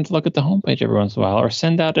tell everyone to look at the homepage every once in a while or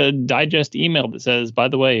send out a digest email that says, by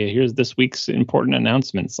the way, here's this week's important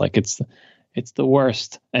announcements. It's the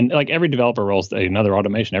worst. And every developer rolls another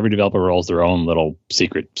automation. Every developer rolls their own little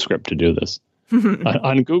secret script to do this.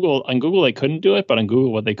 On Google, they couldn't do it. But on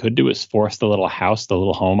Google, what they could do is force the little house, the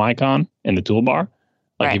little home icon in the toolbar.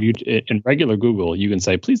 If you in regular Google, you can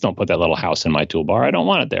say, please don't put that little house in my toolbar. I don't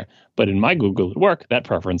want it there. But in my Google at work, that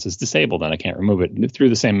preference is disabled and I can't remove it through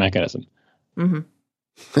the same mechanism.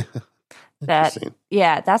 Mm-hmm.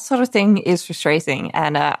 That sort of thing is frustrating.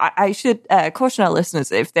 And I should caution our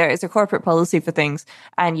listeners, if there is a corporate policy for things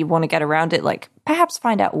and you want to get around it, perhaps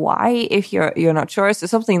find out why if you're not sure. So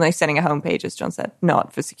something like setting a homepage, as John said,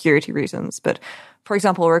 not for security reasons, but for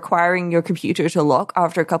example, requiring your computer to lock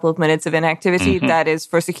after a couple of minutes of inactivity, that is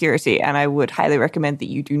for security. And I would highly recommend that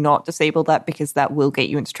you do not disable that because that will get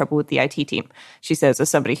you into trouble with the IT team. She says, as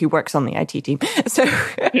somebody who works on the IT team. So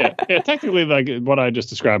yeah, technically, what I just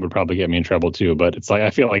described would probably get me in trouble too. But it's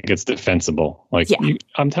I feel like it's defensible.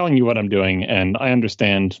 I'm telling you what I'm doing, and I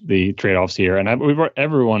understand the trade-offs here. And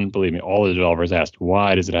everyone, believe me, all the developers asked,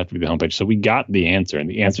 why does it have to be the homepage? So we got the answer, and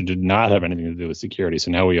the answer did not have anything to do with security.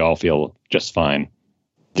 So now we all feel just fine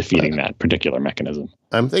defeating that particular mechanism.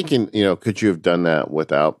 I'm thinking, could you have done that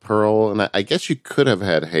without Perl? And I guess you could have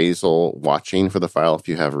had Hazel watching for the file if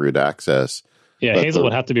you have root access. Yeah, Hazel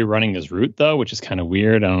would have to be running as root, though, which is kind of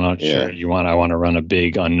weird. I'm not sure I want to run a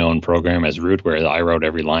big unknown program as root where I wrote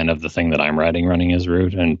every line of the thing that I'm writing running as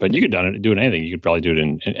root. But you could do it in anything. You could probably do it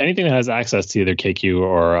in anything that has access to either KQ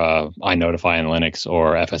or iNotify in Linux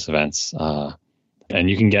or FS events. And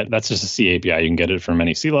you can that's just a C API. You can get it from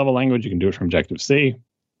any C-level language. You can do it from Objective-C.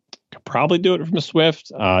 Could probably do it from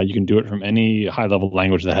Swift. You can do it from any high-level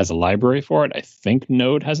language that has a library for it. I think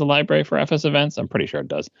Node has a library for FS events. I'm pretty sure it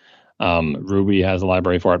does. Ruby has a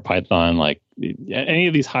library for it. Python, any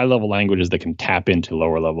of these high-level languages that can tap into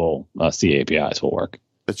lower-level C APIs will work.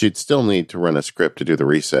 But you'd still need to run a script to do the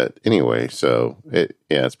reset anyway. So it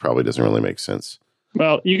probably doesn't really make sense.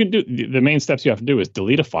 Well, you can do the main steps you have to do is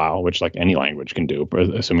delete a file, which any language can do,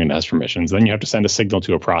 assuming it has permissions. Then you have to send a signal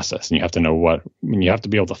to a process, and you have to know you have to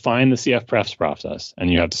be able to find the CFprefs process, and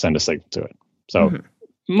you have to send a signal to it. So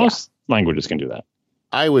most languages can do that.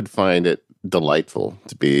 I would find it delightful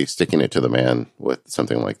to be sticking it to the man with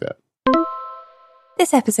something like that.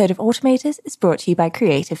 This episode of Automators is brought to you by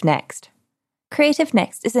Creative Next. Creative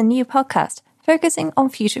Next is a new podcast focusing on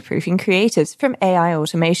future-proofing creatives from AI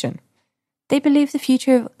automation. They believe the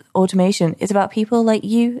future of automation is about people like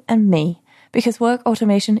you and me, because work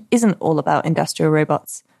automation isn't all about industrial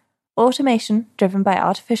robots. Automation, driven by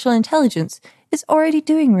artificial intelligence, is already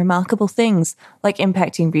doing remarkable things like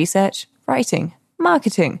impacting research, writing,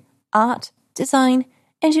 marketing, art, design,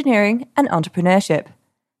 engineering, and entrepreneurship.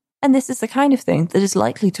 And this is the kind of thing that is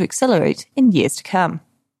likely to accelerate in years to come.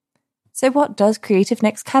 So what does Creative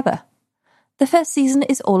Next cover? The first season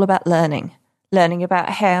is all about learning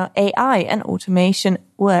about how AI and automation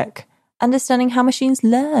work, understanding how machines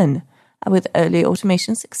learn with early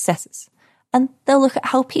automation successes, and they'll look at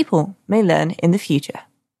how people may learn in the future.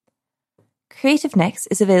 Creative Next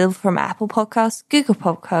is available from Apple Podcasts, Google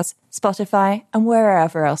Podcasts, Spotify, and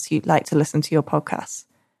wherever else you'd like to listen to your podcasts.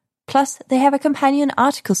 Plus, they have a companion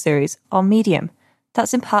article series on Medium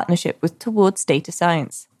that's in partnership with Towards Data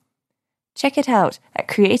Science. Check it out at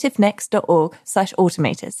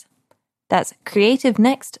creativenext.org/automators. That's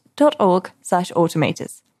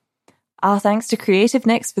creativenext.org/automators. Our thanks to Creative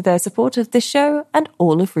Next for their support of this show and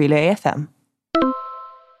all of Relay FM.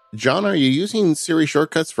 John, are you using Siri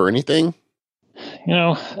shortcuts for anything?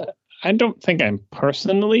 I don't think I'm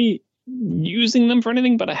personally using them for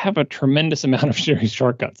anything, but I have a tremendous amount of Siri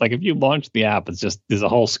shortcuts. Like if you launch the app, there's a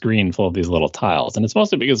whole screen full of these little tiles. And it's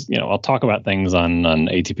mostly because, I'll talk about things on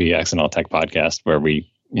ATP XML Tech Podcast where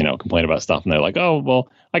we, complain about stuff and they're like, oh, well,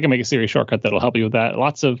 I can make a Siri shortcut that'll help you with that.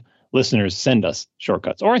 Lots of listeners send us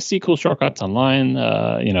shortcuts, or I see cool shortcuts online.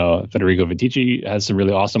 Federico Vitici has some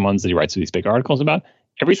really awesome ones that he writes these big articles about.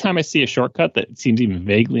 Every time I see a shortcut that seems even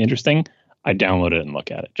vaguely interesting, I download it and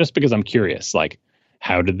look at it just because I'm curious. Like,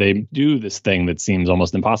 how did they do this thing that seems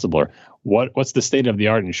almost impossible? Or what's the state of the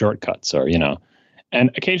art in shortcuts? Or, and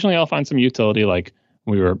occasionally I'll find some utility. Like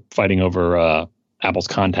we were fighting over Apple's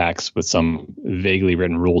contacts with some vaguely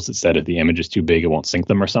written rules that said if the image is too big, it won't sync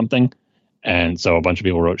them or something. And so a bunch of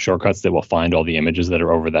people wrote shortcuts that will find all the images that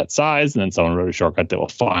are over that size. And then someone wrote a shortcut that will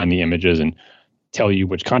find the images and tell you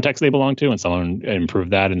which context they belong to. And someone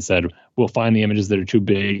improved that and said, we'll find the images that are too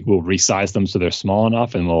big, we'll resize them so they're small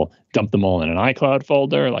enough, and we'll dump them all in an iCloud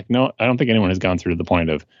folder. Like, no, I don't think anyone has gone through to the point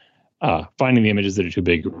of finding the images that are too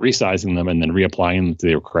big, resizing them, and then reapplying them to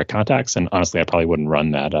their correct contacts. And honestly, I probably wouldn't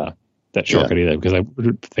run that shortcut either, because I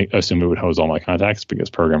assume it would hose all my contacts because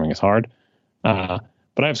programming is hard. But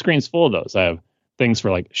I have screens full of those. I have things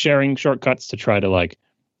for like sharing shortcuts to try to like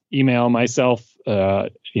email myself,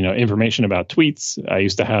 information about tweets. I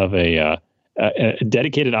used to have a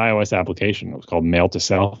dedicated iOS application. It was called Mail to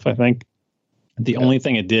Self, I think. The only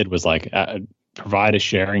thing it did was like provide a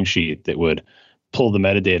sharing sheet that would pull the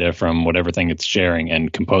metadata from whatever thing it's sharing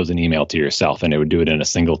and compose an email to yourself, and it would do it in a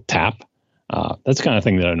single tap. That's the kind of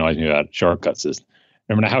thing that annoys me about shortcuts is,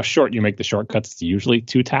 remember how short you make the shortcuts? It's usually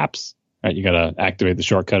 2 taps, right? You got to activate the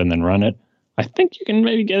shortcut and then run it. I think you can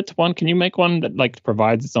maybe get it to 1. Can you make one that like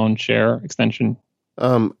provides its own share extension?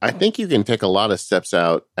 I think you can take a lot of steps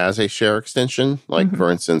out as a share extension. Like, for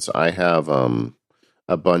instance, I have a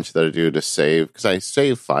bunch that I do to save, because I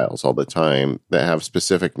save files all the time that have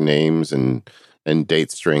specific names and date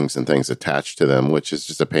strings and things attached to them, which is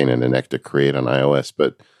just a pain in the neck to create on iOS.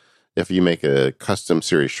 But if you make a custom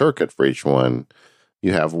Siri shortcut for each one,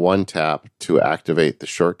 you have 1 tap to activate the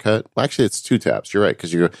shortcut. Well, actually, it's 2 taps. You're right,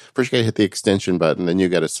 because first you got to hit the extension button, then you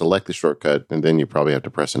got to select the shortcut, and then you probably have to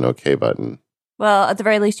press an OK button. Well, at the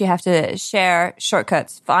very least, you have to share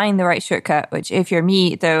shortcuts, find the right shortcut, which if you're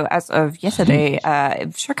me, though, as of yesterday,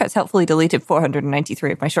 Shortcuts helpfully deleted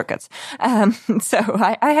 493 of my shortcuts. So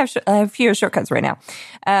I have fewer shortcuts right now.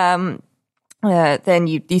 Then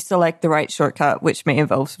you select the right shortcut, which may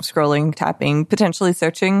involve some scrolling, tapping, potentially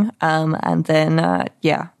searching, and then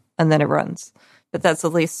it runs. But that's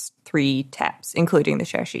at least 3 taps, including the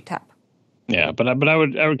share sheet tap. Yeah, but I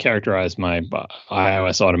would characterize my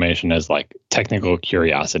iOS automation as like technical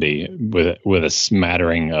curiosity with a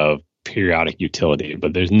smattering of periodic utility.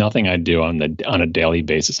 But there's nothing I do on a daily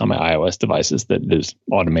basis on my iOS devices that is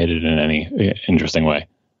automated in any interesting way.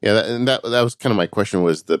 Yeah, that was kind of my question,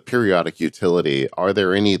 was the periodic utility. Are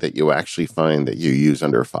there any that you actually find that you use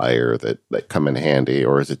under fire that come in handy,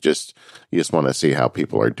 or is it just you just want to see how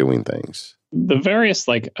people are doing things? The various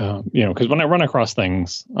because when I run across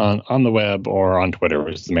things on the web or on Twitter,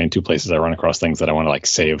 which is the main 2 places I run across things that I want to like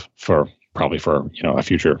save for a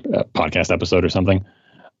future podcast episode or something,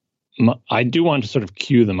 I do want to sort of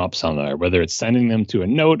queue them up somewhere, whether it's sending them to a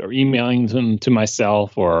note or emailing them to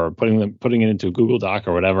myself or putting it into a Google Doc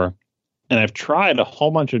or whatever. And I've tried a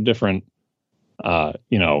whole bunch of different,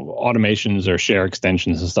 automations or share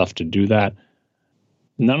extensions and stuff to do that.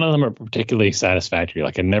 None of them are particularly satisfactory.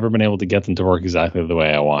 Like I've never been able to get them to work exactly the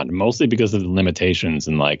way I want, mostly because of the limitations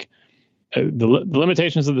and like the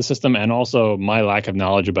limitations of the system, and also my lack of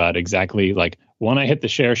knowledge about exactly like when I hit the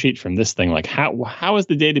share sheet from this thing, like how is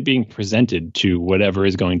the data being presented to whatever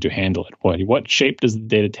is going to handle it? What shape does the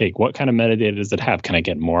data take? What kind of metadata does it have? Can I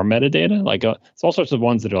get more metadata? Like it's all sorts of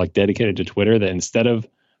ones that are like dedicated to Twitter that instead of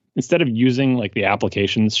using like the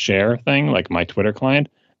applications share thing, like my Twitter client,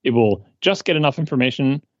 it will just get enough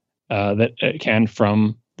information that it can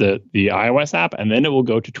from the iOS app, and then it will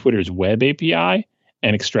go to Twitter's web API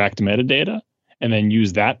and extract metadata, and then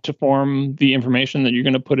use that to form the information that you're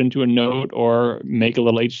going to put into a note or make a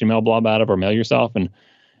little HTML blob out of or mail yourself. And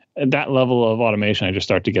at that level of automation, I just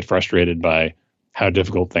start to get frustrated by how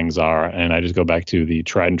difficult things are. And I just go back to the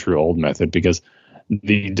tried and true old method, because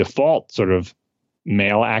the default sort of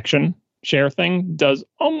mail action share thing does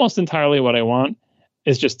almost entirely what I want.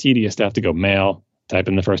 It's just tedious to have to go mail, type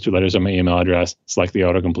in the first 2 letters of my email address, select the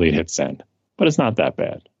autocomplete, hit send. But it's not that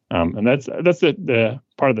bad. And that's the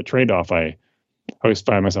part of the trade-off I always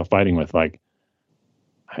find myself fighting with. Like,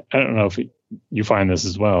 I don't know if you find this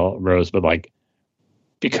as well, Rose, but like,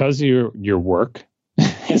 because your work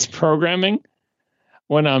is programming,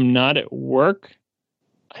 when I'm not at work,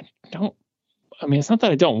 it's not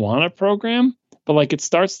that I don't want to program, but like it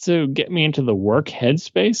starts to get me into the work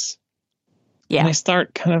headspace. Yeah. And I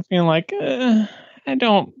start kind of feeling like, I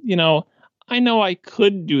don't, I know I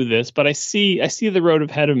could do this, but I see the road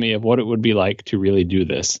ahead of me of what it would be like to really do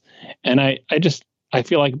this. And I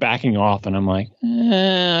feel like backing off, and I'm like,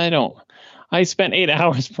 I spent 8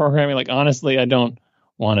 hours programming. Like, honestly, I don't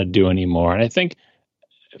want to do anymore. And I think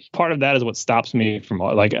part of that is what stops me from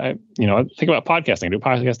like, I think about podcasting. I do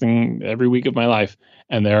podcasting every week of my life.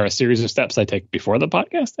 And there are a series of steps I take before the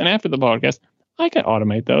podcast and after the podcast. I can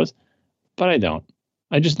automate those, but I don't.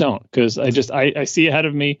 I just don't, because I see ahead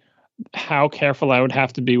of me how careful I would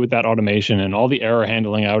have to be with that automation and all the error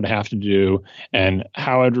handling I would have to do, and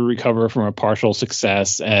how I'd recover from a partial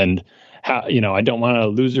success, and how, I don't want to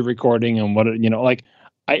lose a recording, and what, like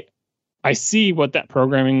I see what that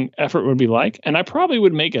programming effort would be like, and I probably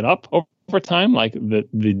would make it up over time. Like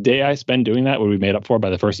the day I spend doing that would be made up for by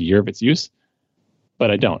the first year of its use,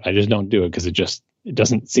 but I just don't do it because it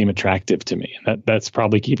doesn't seem attractive to me. And that's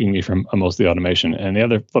probably keeping me from most of the automation. And the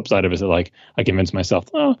other flip side of it is that, like, I convince myself,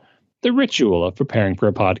 the ritual of preparing for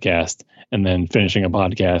a podcast and then finishing a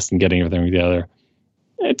podcast and getting everything together,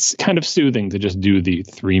 it's kind of soothing to just do the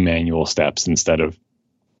 3 manual steps instead of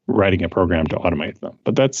writing a program to automate them.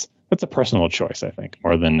 But that's a personal choice, I think,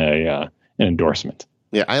 more than an endorsement.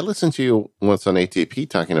 Yeah, I listened to you once on ATP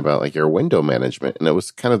talking about like your window management, and it was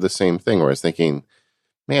kind of the same thing where I was thinking,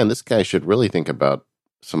 man, this guy should really think about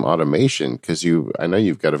some automation, because I know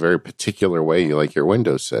you've got a very particular way you like your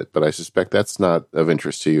windows set, but I suspect that's not of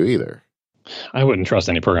interest to you either. I wouldn't trust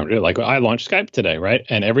any program to do it. Like, I launched Skype today, right?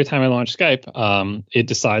 And every time I launch Skype, it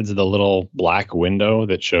decides the little black window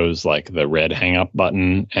that shows like the red hang up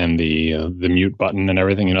button and the mute button and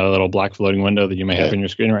everything, the little black floating window that you may have on your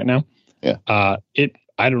screen right now. Yeah.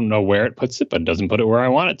 I don't know where it puts it, but it doesn't put it where I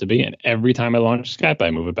want it to be. And every time I launch Skype,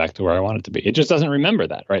 I move it back to where I want it to be. It just doesn't remember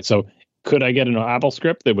that, right? So could I get an Apple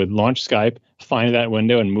script that would launch Skype, find that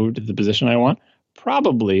window, and move to the position I want?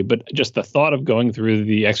 Probably, but just the thought of going through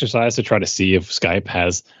the exercise to try to see if Skype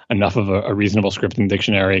has enough of a reasonable scripting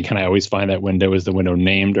dictionary, and can I always find that window? Is the window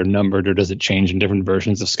named or numbered, or does it change in different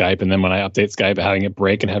versions of Skype? And then when I update Skype, having it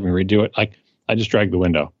break and having to redo it, like, I just drag the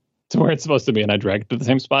window to where it's supposed to be, and I drag it to the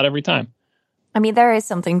same spot every time. I mean, there is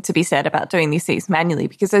something to be said about doing these things manually,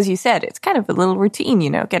 because as you said, it's kind of a little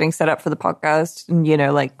routine, getting set up for the podcast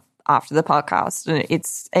and, like after the podcast, and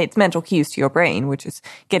it's mental cues to your brain, which is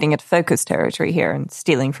getting into focus territory here and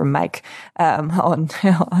stealing from Mike on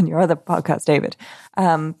your other podcast, David.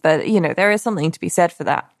 But, there is something to be said for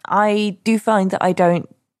that. I do find that I don't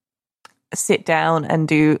sit down and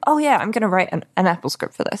do, I'm going to write an Apple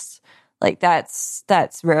script for this. Like that's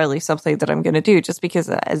rarely something that I'm going to do, just because,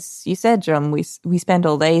 as you said, John, we spend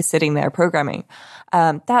all day sitting there programming.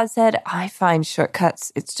 That said, I find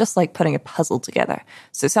shortcuts, it's just like putting a puzzle together.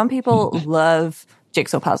 So some people love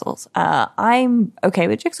jigsaw puzzles. I'm okay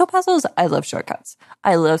with jigsaw puzzles. I love shortcuts.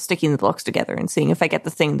 I love sticking the blocks together and seeing if I get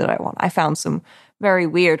the thing that I want. I found some very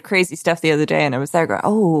weird, crazy stuff the other day, and I was there going,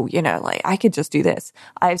 I could just do this.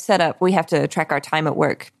 I've set up, we have to track our time at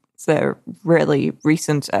work. It's a really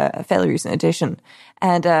recent, fairly recent addition.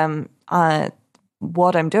 And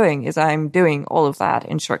what I'm doing is I'm doing all of that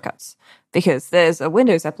in shortcuts, because there's a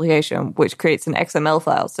Windows application which creates an XML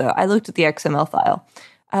file. So I looked at the XML file.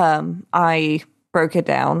 I broke it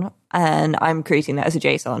down and I'm creating that as a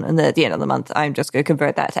JSON. And then at the end of the month, I'm just going to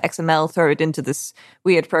convert that to XML, throw it into this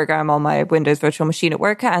weird program on my Windows virtual machine at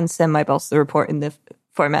work, and send my boss the report in the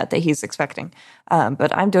format that he's expecting.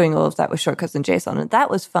 But I'm doing all of that with shortcuts in JSON, and that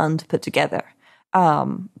was fun to put together.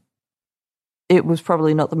 It was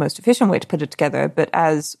probably not the most efficient way to put it together, but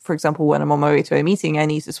as, for example, when I'm on my way to a meeting, I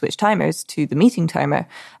need to switch timers to the meeting timer.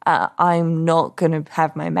 I'm not going to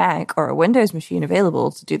have my Mac or a Windows machine available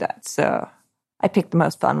to do that. So I picked the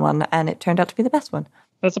most fun one, and it turned out to be the best one.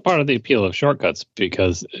 That's a part of the appeal of shortcuts,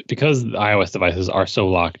 because iOS devices are so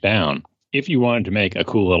locked down. If you wanted to make a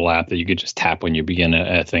cool little app that you could just tap when you begin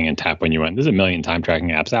a thing and tap when you end, there's a million time tracking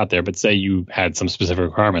apps out there, but say you had some specific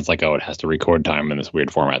requirements like, it has to record time in this weird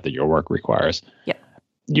format that your work requires. Yeah.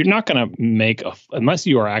 You're not going to make, unless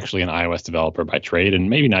you are actually an iOS developer by trade, and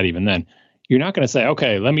maybe not even then, you're not going to say,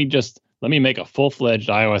 okay, let me make a full-fledged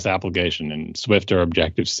iOS application in Swift or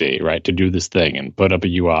Objective-C, right, to do this thing and put up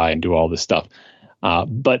a UI and do all this stuff.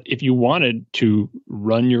 But if you wanted to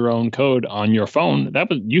run your own code on your phone,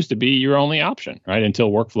 that used to be your only option, right?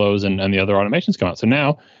 Until workflows and the other automations come out. So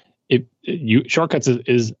now, shortcuts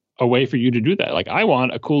is a way for you to do that. Like, I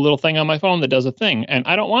want a cool little thing on my phone that does a thing, and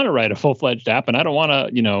I don't want to write a full-fledged app, and I don't want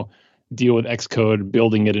to, deal with Xcode,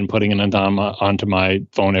 building it and putting it onto my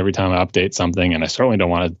phone every time I update something. And I certainly don't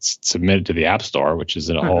want to submit it to the App Store, which is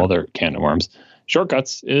a whole other can of worms.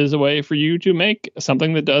 Shortcuts is a way for you to make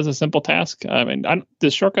something that does a simple task. I mean,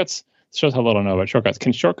 shortcuts shows how little I know about shortcuts.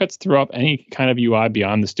 Can shortcuts throw up any kind of UI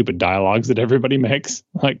beyond the stupid dialogues that everybody makes?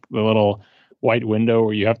 Like the little white window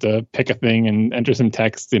where you have to pick a thing and enter some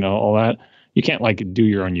text, all that. You can't do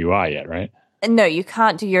your own UI yet, right? No, you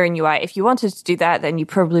can't do your own UI. If you wanted to do that, then you'd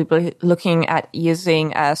probably be looking at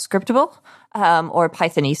using Scriptable or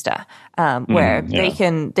Pythonista, where they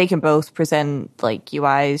can both present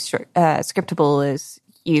UIs. Scriptable is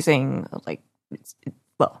using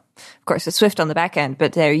of course, it's Swift on the back end,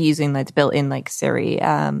 but they're using the built-in Siri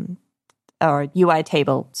or UI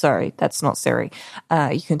table. Sorry, that's not Siri.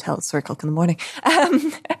 You can tell it's 3 o'clock in the morning.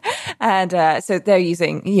 And so they're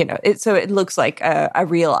using, so it looks like a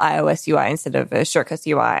real iOS UI instead of a Shortcuts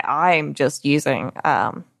UI. I'm just using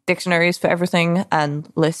dictionaries for everything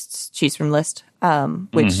and lists, choose from list,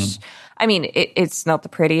 which, I mean, it's not the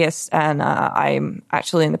prettiest. And I'm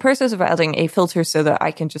actually in the process of adding a filter so that I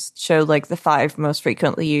can just show the 5 most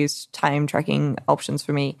frequently used time tracking options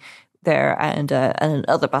for me there, and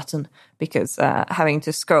another button, because having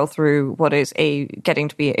to scroll through what is getting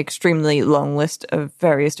to be an extremely long list of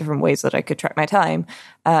various different ways that I could track my time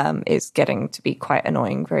is getting to be quite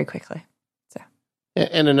annoying very quickly. So,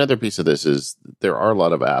 and another piece of this is there are a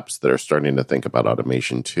lot of apps that are starting to think about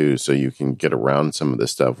automation too, so you can get around some of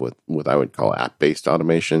this stuff with I would call app-based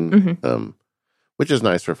automation, which is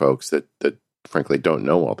nice for folks that frankly don't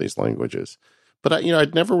know all these languages. But,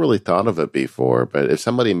 I'd never really thought of it before. But if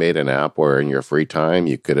somebody made an app where in your free time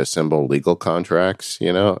you could assemble legal contracts,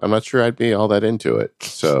 I'm not sure I'd be all that into it.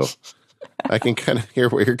 So I can kind of hear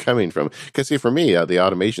where you're coming from. Because, see, for me, the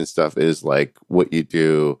automation stuff is like what you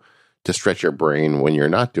do to stretch your brain when you're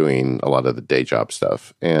not doing a lot of the day job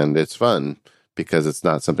stuff. And it's fun because it's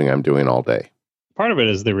not something I'm doing all day. Part of it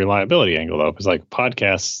is the reliability angle, though. It's like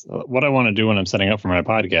podcasts. What I want to do when I'm setting up for my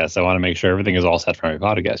podcast, I want to make sure everything is all set for my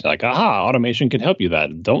podcast. You're like, aha, automation can help you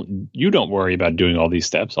that. Don't worry about doing all these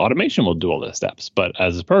steps. Automation will do all the steps. But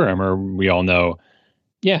as a programmer, we all know,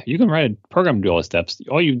 you can write a program to do all the steps.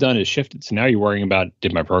 All you've done is shift it. So now you're worrying about,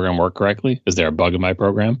 did my program work correctly? Is there a bug in my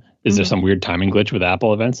program? Is there some weird timing glitch with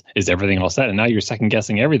Apple events? Is everything all set? And now you're second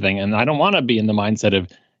guessing everything. And I don't want to be in the mindset of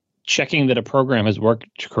checking that a program has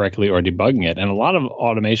worked correctly or debugging it. And a lot of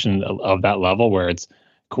automation of that level where it's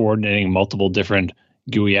coordinating multiple different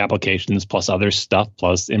GUI applications plus other stuff,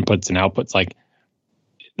 plus inputs and outputs,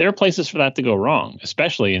 there are places for that to go wrong,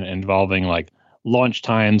 especially involving launch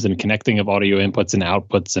times and connecting of audio inputs and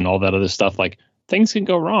outputs and all that other stuff. Things can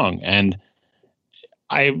go wrong. And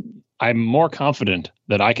I'm more confident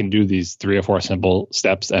that I can do these 3 or 4 simple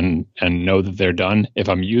steps and know that they're done if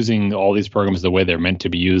I'm using all these programs the way they're meant to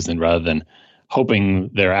be used, and rather than hoping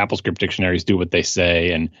their AppleScript dictionaries do what they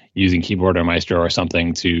say and using Keyboard or Maestro or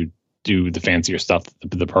something to do the fancier stuff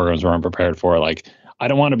that the programs weren't prepared for. I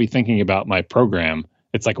don't want to be thinking about my program.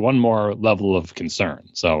 It's one more level of concern.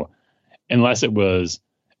 So unless it was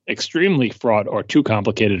extremely fraught or too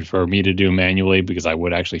complicated for me to do manually because I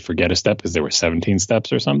would actually forget a step because there were 17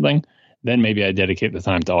 steps or something, then maybe I dedicate the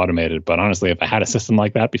time to automate it. But honestly, if I had a system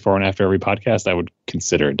like that before and after every podcast, I would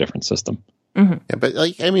consider a different system. Yeah, but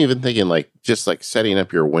I'm even thinking just setting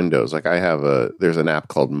up your windows. There's an app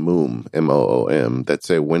called Moom, M-O-O-M, that's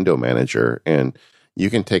a window manager. And you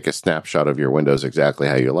can take a snapshot of your windows exactly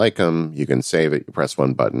how you like them. You can save it, you press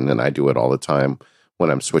one button, and I do it all the time when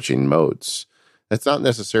I'm switching modes. It's not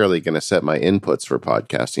necessarily going to set my inputs for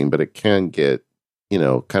podcasting, but it can get,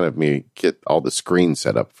 get all the screens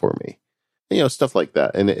set up for me, stuff like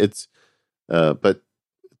that. And it's, but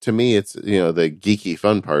to me, it's, the geeky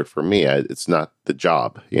fun part for me. It's not the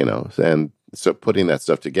job, and so putting that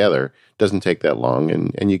stuff together doesn't take that long,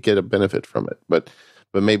 and you get a benefit from it. But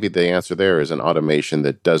maybe the answer there is an automation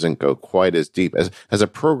that doesn't go quite as deep. As a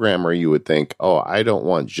programmer, you would think, oh, I don't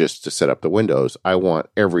want just to set up the windows. I want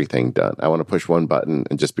everything done. I want to push one button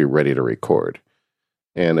and just be ready to record.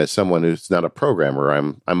 And as someone who's not a programmer,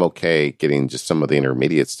 I'm okay getting just some of the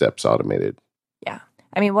intermediate steps automated. Yeah.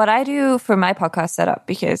 I mean, what I do for my podcast setup,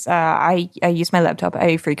 because I use my laptop,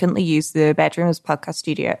 I frequently use the bedroom as podcast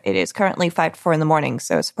studio. It is currently 5 to 4 in the morning.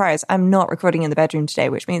 So surprise, I'm not recording in the bedroom today,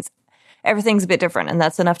 which means everything's a bit different, and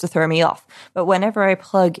that's enough to throw me off. But whenever I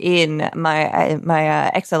plug in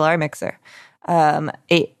my XLR mixer,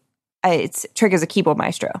 it triggers a Keyboard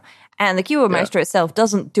Maestro. And the Keyboard Maestro itself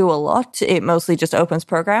doesn't do a lot. It mostly just opens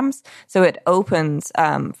programs. So it opens,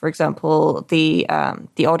 for example, the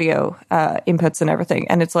audio inputs and everything.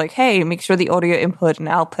 And it's like, hey, make sure the audio input and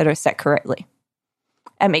output are set correctly.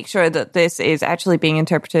 And make sure that this is actually being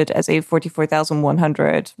interpreted as a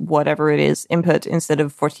 44,100, whatever it is, input instead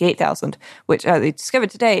of 48,000, which they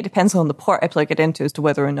discovered today. It depends on the port I plug it into as to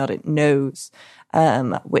whether or not it knows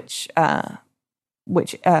which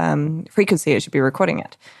frequency it should be recording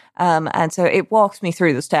at. And so it walks me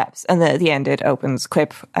through the steps, and at the end it opens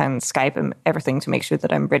Clip and Skype and everything to make sure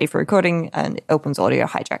that I'm ready for recording, and it opens Audio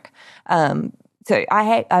Hijack. So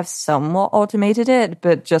I've somewhat automated it,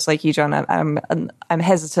 but just like you, John, I'm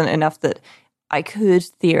hesitant enough that I could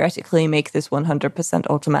theoretically make this 100%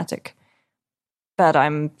 automatic, but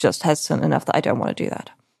I'm just hesitant enough that I don't want to do that.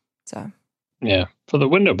 So yeah, for the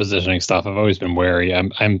window positioning stuff, I've always been wary.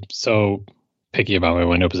 I'm so picky about my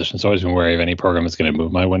window position. So I've always been wary of any program that's going to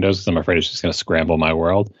move my windows, because I'm afraid it's just going to scramble my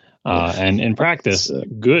world. And in practice,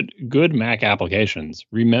 good Mac applications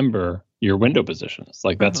remember your window positions.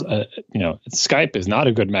 Like that's, Skype is not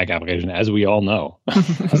a good Mac application, as we all know.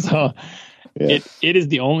 So it is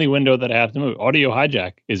the only window that I have to move. Audio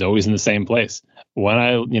Hijack is always in the same place. When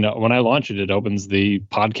I launch it, it opens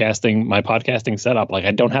my podcasting setup. Like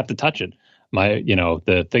I don't have to touch it.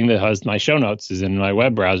 The thing that has my show notes is in my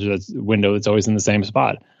web browser. That's a window that's always in the same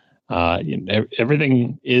spot.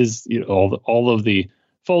 Everything is, all of the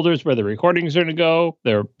folders where the recordings are going to go,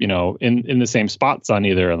 they're, in the same spots on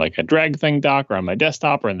either like a drag thing dock or on my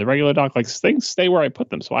desktop or in the regular dock. Like things stay where I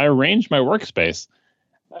put them. So I arrange my workspace.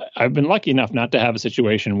 I've been lucky enough not to have a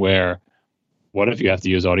situation where, what if you have to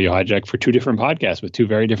use Audio Hijack for 2 different podcasts with 2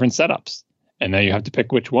 very different setups? And then you have to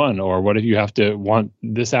pick which one. Or what if you have to want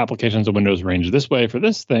this application's Windows range this way for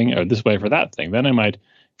this thing or this way for that thing? Then I might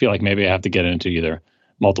feel like maybe I have to get into either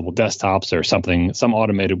multiple desktops or some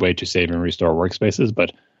automated way to save and restore workspaces.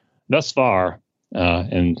 But thus far,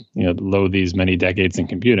 lo these many decades in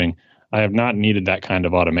computing, I have not needed that kind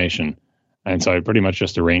of automation. And so I pretty much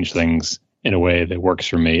just arrange things in a way that works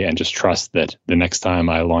for me and just trust that the next time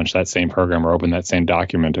I launch that same program or open that same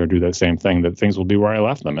document or do that same thing, that things will be where I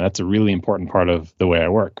left them. And that's a really important part of the way I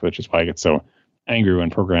work, which is why I get so angry when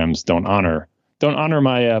programs don't honor my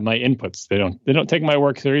inputs. They don't take my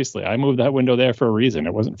work seriously. I moved that window there for a reason.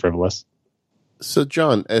 It wasn't frivolous. So,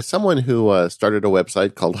 John, as someone who started a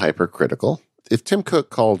website called Hypercritical, if Tim Cook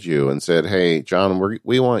called you and said, "Hey, John,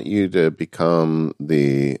 we want you to become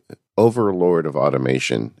the overlord of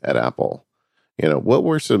automation at Apple," what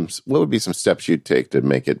would be some steps you'd take to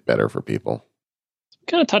make it better for people?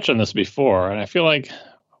 Kind of touched on this before, and I feel like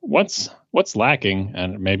what's lacking,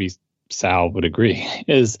 and maybe Sal would agree,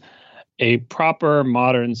 is a proper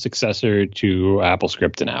modern successor to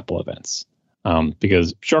AppleScript and Apple Events.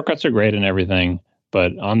 Because shortcuts are great and everything,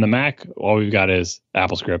 but on the Mac, all we've got is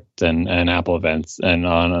AppleScript and Apple Events. And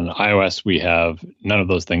on iOS, we have none of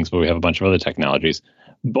those things, but we have a bunch of other technologies.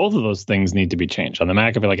 Both of those things need to be changed. On the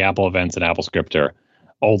Mac, I feel like Apple Events and AppleScript are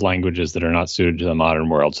old languages that are not suited to the modern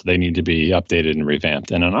world, so they need to be updated and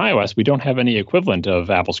revamped. And on iOS, we don't have any equivalent of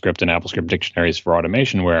AppleScript and AppleScript dictionaries for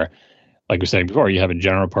automation where, like we were saying before, you have a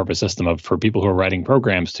general purpose system for people who are writing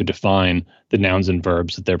programs to define the nouns and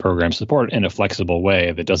verbs that their programs support in a flexible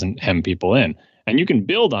way that doesn't hem people in. And you can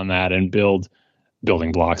build on that and build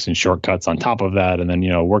building blocks and shortcuts on top of that and then,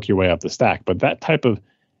 work your way up the stack. But that type of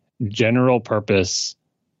general purpose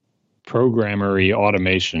programmery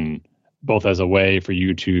automation both as a way for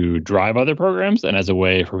you to drive other programs and as a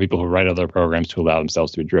way for people who write other programs to allow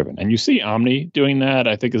themselves to be driven. And you see Omni doing that.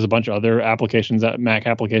 I think there's a bunch of other applications, Mac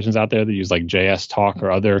applications out there that use like JS Talk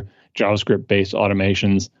or other JavaScript-based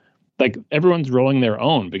automations. Like everyone's rolling their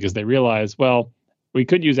own because they realize, well, we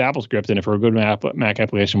could use AppleScript, and if we're a good Mac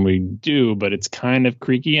application, we do, but it's kind of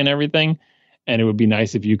creaky and everything. And it would be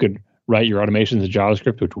nice if you could write your automations in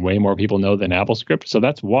JavaScript, which way more people know than AppleScript. So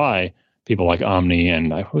that's why people like Omni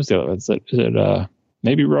and who's the other? Is it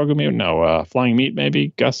maybe Rogomir? No, Flying Meat,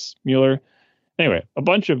 maybe Gus Mueller. Anyway, a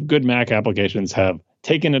bunch of good Mac applications have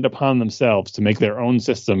taken it upon themselves to make their own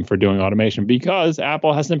system for doing automation because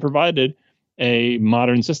Apple hasn't provided a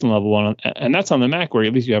modern system level one, and that's on the Mac where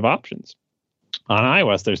at least you have options. On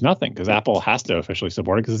iOS, there's nothing because Apple has to officially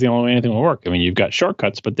support it because it's the only way anything will work. I mean, you've got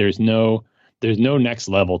shortcuts, but there's no next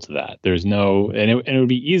level to that. There's no, and it would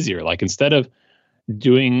be easier. Like instead of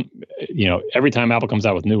doing, every time Apple comes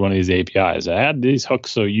out with one of these APIs, add these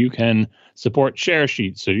hooks so you can support share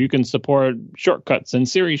sheets, so you can support shortcuts and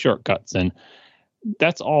Siri shortcuts, and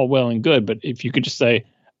that's all well and good. But if you could just say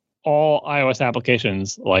all iOS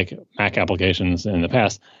applications, like Mac applications in the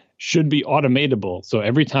past, should be automatable. So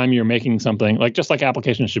every time you're making something, like just like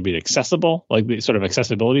applications should be accessible, like the sort of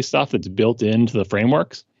accessibility stuff that's built into the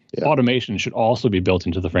frameworks, automation should also be built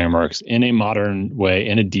into the frameworks in a modern way,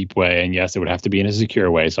 in a deep way. And yes, it would have to be in a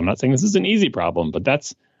secure way. So I'm not saying this is an easy problem, but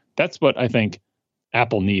that's what I think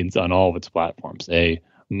Apple needs on all of its platforms, a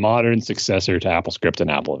modern successor to AppleScript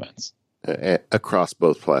and Apple Events. Across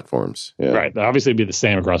both platforms. Yeah. Right. Obviously, it'd be the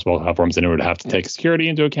same across both platforms, and it would have to take security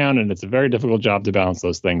into account, and it's a very difficult job to balance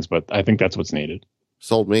those things, but I think that's what's needed.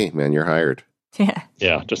 Sold me, man. You're hired. Yeah.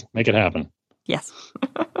 Yeah, just make it happen. Yes.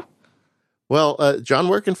 Well, John,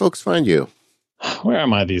 where can folks find you? Where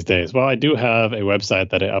am I these days? Well, I do have a website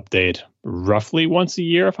that I update roughly once a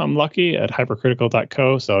year if I'm lucky at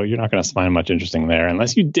hypercritical.co. So you're not going to find much interesting there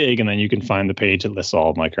unless you dig, and then you can find the page that lists all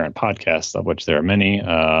of my current podcasts, of which there are many.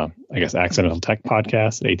 I guess Accidental Tech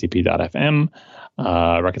Podcast at atp.fm,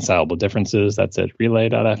 Reconcilable Differences, that's at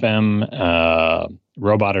relay.fm,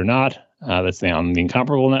 Robot or Not, that's on the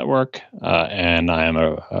Incomparable Network, and I am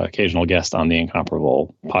an occasional guest on the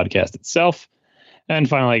Incomparable podcast itself. And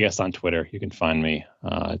finally, I guess on Twitter, you can find me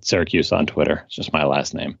at Syracuse on Twitter. It's just my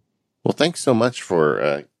last name. Well, thanks so much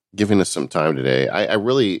for giving us some time today. I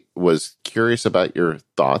really was curious about your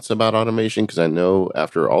thoughts about automation because I know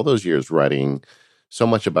after all those years writing so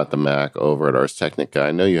much about the Mac over at Ars Technica,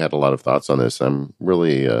 I know you had a lot of thoughts on this. I'm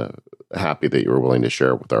really happy that you were willing to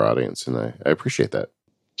share it with our audience, and I appreciate that.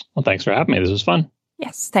 Well, thanks for having me. This was fun.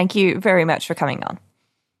 Yes, thank you very much for coming on.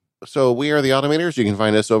 So we are the Automators. You can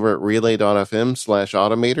find us over at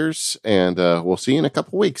relay.fm/automators, and we'll see you in a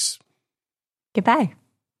couple weeks. Goodbye.